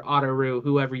other Otto,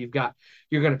 whoever you've got.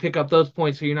 You're going to pick up those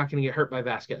points so you're not going to get hurt by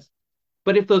Vasquez.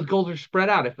 But if those goals are spread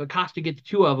out, if Acosta gets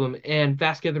 2 of them and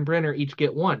Vasquez and Brenner each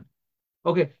get 1,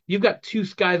 okay, you've got 2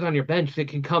 guys on your bench that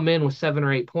can come in with 7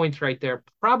 or 8 points right there.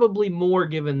 Probably more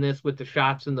given this with the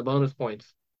shots and the bonus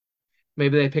points.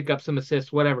 Maybe they pick up some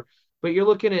assists, whatever. But you're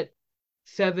looking at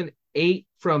 7, 8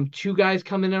 from 2 guys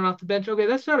coming in off the bench. Okay,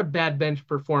 that's not a bad bench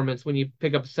performance when you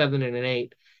pick up 7 and an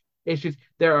 8. It's just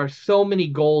there are so many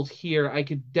goals here. I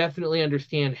could definitely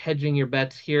understand hedging your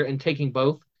bets here and taking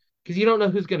both because you don't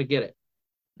know who's going to get it.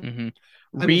 Mm-hmm.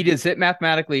 Reed, is it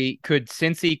mathematically, could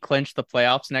Cincy clinch the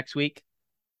playoffs next week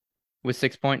with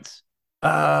 6 points?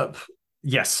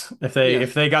 Yes. If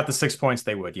they got the 6 points,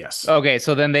 they would. Yes. Okay,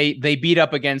 so then they beat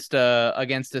up against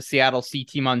a Seattle C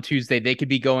team on Tuesday. They could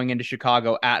be going into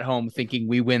Chicago at home thinking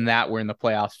we win that, we're in the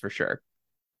playoffs for sure.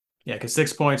 Yeah, because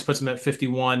 6 points puts them at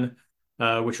 51,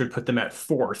 which would put them at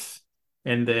 4th.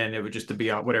 And then it would just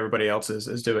be what everybody else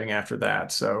is doing after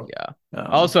that. So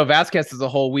also Vasquez has a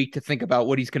whole week to think about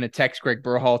what he's going to text Greg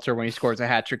Berhalter when he scores a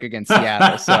hat trick against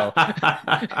Seattle. So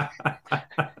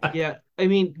yeah, I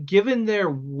mean, given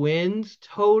their wins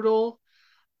total,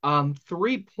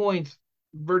 3 points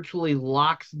virtually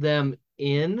locks them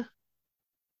in,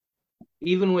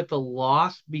 even with the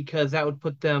loss, because that would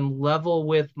put them level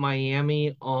with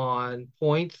Miami on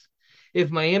points.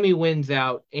 If Miami wins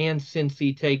out and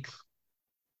Cincy takes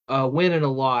a win and a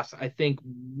loss, I think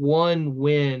one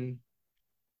win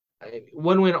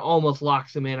almost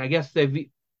locks them in. I guess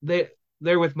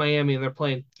they're with Miami and they're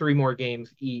playing 3 more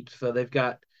games each, so they've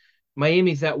got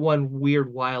Miami's that one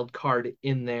weird wild card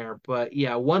in there. But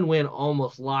yeah, 1 win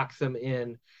almost locks them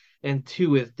in, and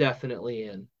 2 is definitely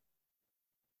in.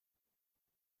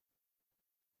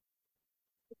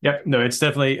 Yep. No, it's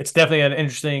definitely an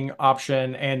interesting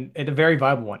option and a very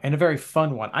viable one and a very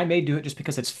fun one. I may do it just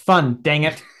because it's fun. Dang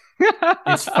it.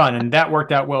 It's fun. And that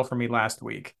worked out well for me last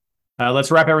week.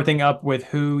 Let's wrap everything up with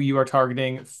who you are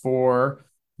targeting for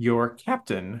your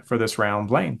captain for this round,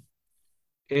 Blaine.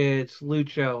 It's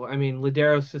Lucho. I mean,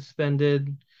 Ladero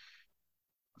suspended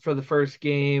for the first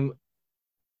game.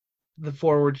 The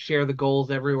forwards share the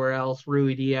goals everywhere else.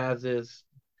 Ruidiaz is,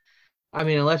 I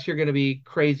mean, unless you're going to be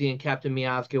crazy and Captain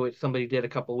Miazga, which somebody did a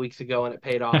couple of weeks ago and it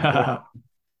paid off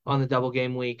on the double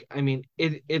game week. I mean,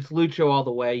 it's Lucho all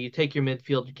the way. You take your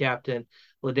midfield captain,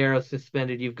 Ladero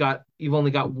suspended. You've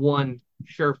only got one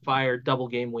surefire double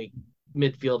game week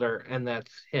midfielder, and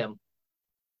that's him.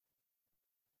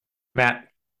 Matt.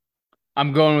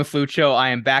 I'm going with Lucho. I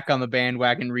am back on the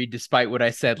bandwagon, Reed, despite what I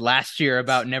said last year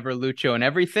about never Lucho and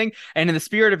everything. And in the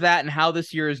spirit of that and how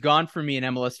this year has gone for me in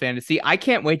MLS Fantasy, I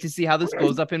can't wait to see how this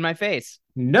blows up in my face.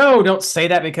 No, don't say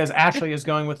that, because Ashley is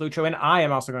going with Lucho and I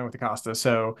am also going with Acosta.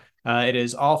 So it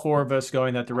is all four of us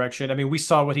going that direction. I mean, we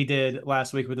saw what he did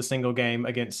last week with a single game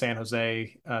against San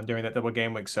Jose during that double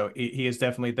game week. So he is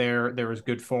definitely there. There is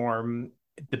good form.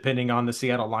 Depending on the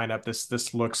Seattle lineup,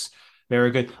 this looks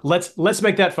very good. Let's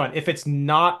make that fun. If it's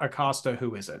not Acosta,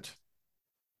 who is it?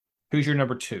 Who's your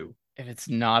number two? If it's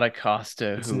not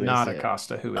Acosta, It's who not is it?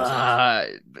 Acosta. Who is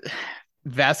it?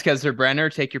 Vasquez or Brenner,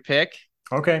 take your pick.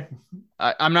 Okay.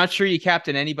 I'm not sure you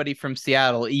captain anybody from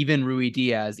Seattle, even Rui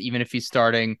Diaz, even if he's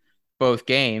starting both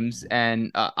games.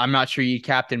 And I'm not sure you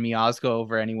captain Miazga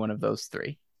over any one of those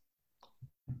three.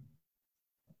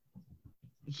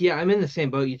 Yeah, I'm in the same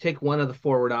boat. You take one of the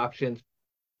forward options,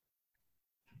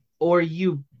 or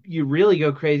you really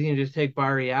go crazy and just take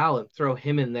Barreal and throw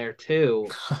him in there too.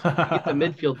 Get the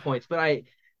midfield points. But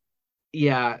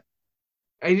yeah,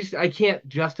 I can't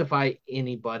justify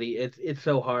anybody. It's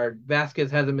so hard.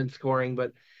 Vasquez hasn't been scoring,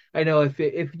 but I know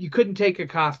if you couldn't take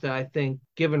Acosta, I think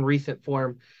given recent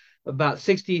form, about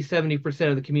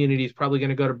 60-70% of the community is probably going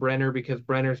to go to Brenner because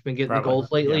Brenner's been getting the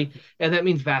goals lately. Yeah. And that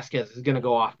means Vasquez is going to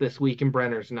go off this week and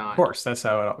Brenner's not. Of course, that's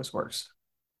how it always works.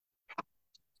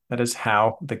 That is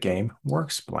how the game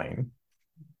works, Blaine.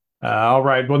 All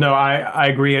right. Well, no, I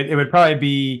agree. It would probably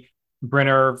be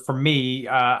Brenner for me.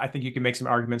 I think you can make some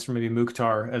arguments for maybe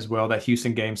Mukhtar as well. That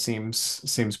Houston game seems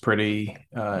pretty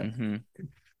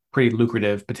pretty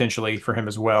lucrative potentially for him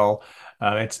as well.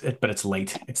 But it's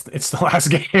late. It's the last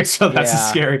game, so that's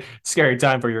a scary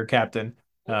time for your captain.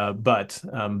 But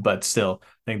still, I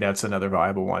think that's another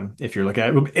viable one if you're looking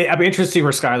at it. I'd be interested to see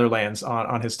where Skylar lands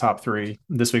on his top three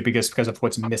this week because of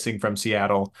what's missing from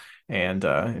Seattle and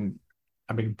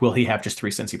I mean, will he have just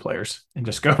three Cincy players and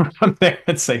just go from there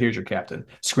and say, here's your captain?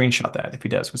 Screenshot that if he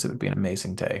does, because it would be an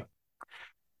amazing day.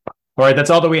 All right, that's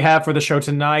all that we have for the show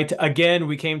tonight. Again,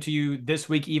 we came to you this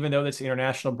week, even though it's the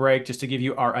international break, just to give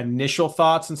you our initial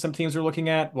thoughts on some teams we're looking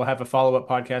at. We'll have a follow-up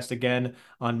podcast again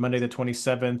on Monday the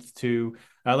 27th to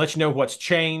let you know what's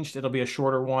changed. It'll be a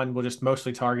shorter one. We'll just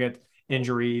mostly target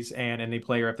injuries and any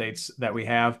player updates that we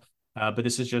have. But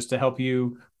this is just to help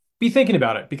you be thinking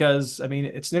about it because, I mean,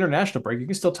 it's an international break. You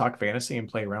can still talk fantasy and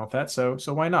play around with that. So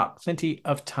why not? Plenty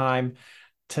of time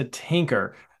to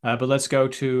tinker. But let's go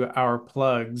to our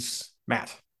plugs.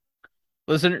 Matt.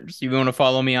 Listeners, you want to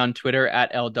follow me on Twitter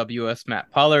at LWS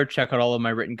Matt Pollard. Check out all of my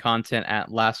written content at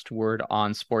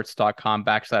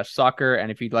lastwordonsports.com/soccer.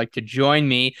 And if you'd like to join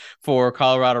me for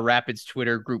Colorado Rapids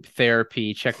Twitter group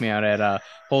therapy, check me out at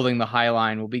Holding the High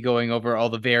Line. We'll be going over all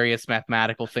the various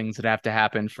mathematical things that have to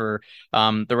happen for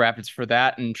the Rapids for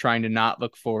that and trying to not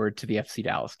look forward to the FC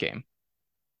Dallas game.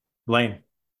 Blaine.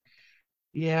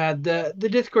 Yeah, the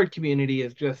Discord community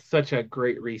is just such a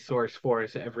great resource for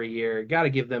us every year. Got to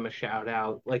give them a shout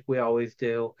out like we always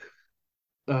do.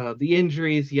 The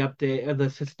injuries, the update, the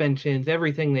suspensions,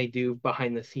 everything they do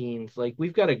behind the scenes. Like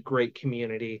we've got a great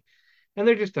community and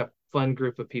they're just a fun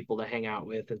group of people to hang out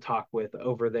with and talk with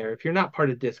over there. If you're not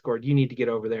part of Discord, you need to get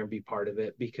over there and be part of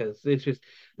it because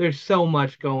there's so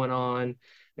much going on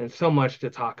and so much to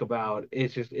talk about.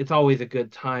 It's always a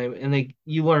good time and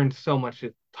you learn so much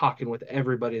talking with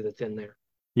everybody that's in there.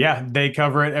 Yeah, they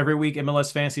cover it every week.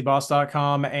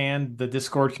 MLSFantasyBoss.com and the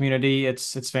Discord community.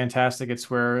 It's fantastic. It's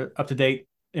where up-to-date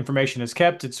information is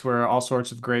kept. It's where all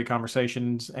sorts of great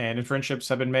conversations and friendships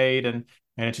have been made, and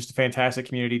it's just a fantastic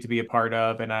community to be a part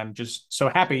of. And I'm just so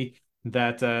happy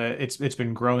that it's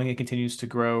been growing and continues to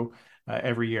grow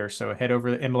every year. So head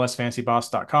over to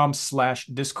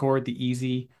MLSFantasyBoss.com/Discord, the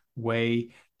easy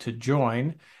way to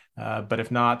join. But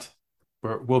if not,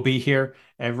 we'll be here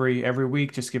every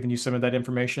week, just giving you some of that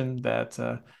information that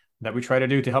we try to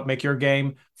do to help make your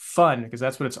game fun, because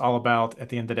that's what it's all about at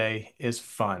the end of the day is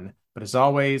fun. But as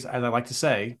always, as I like to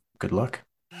say, good luck.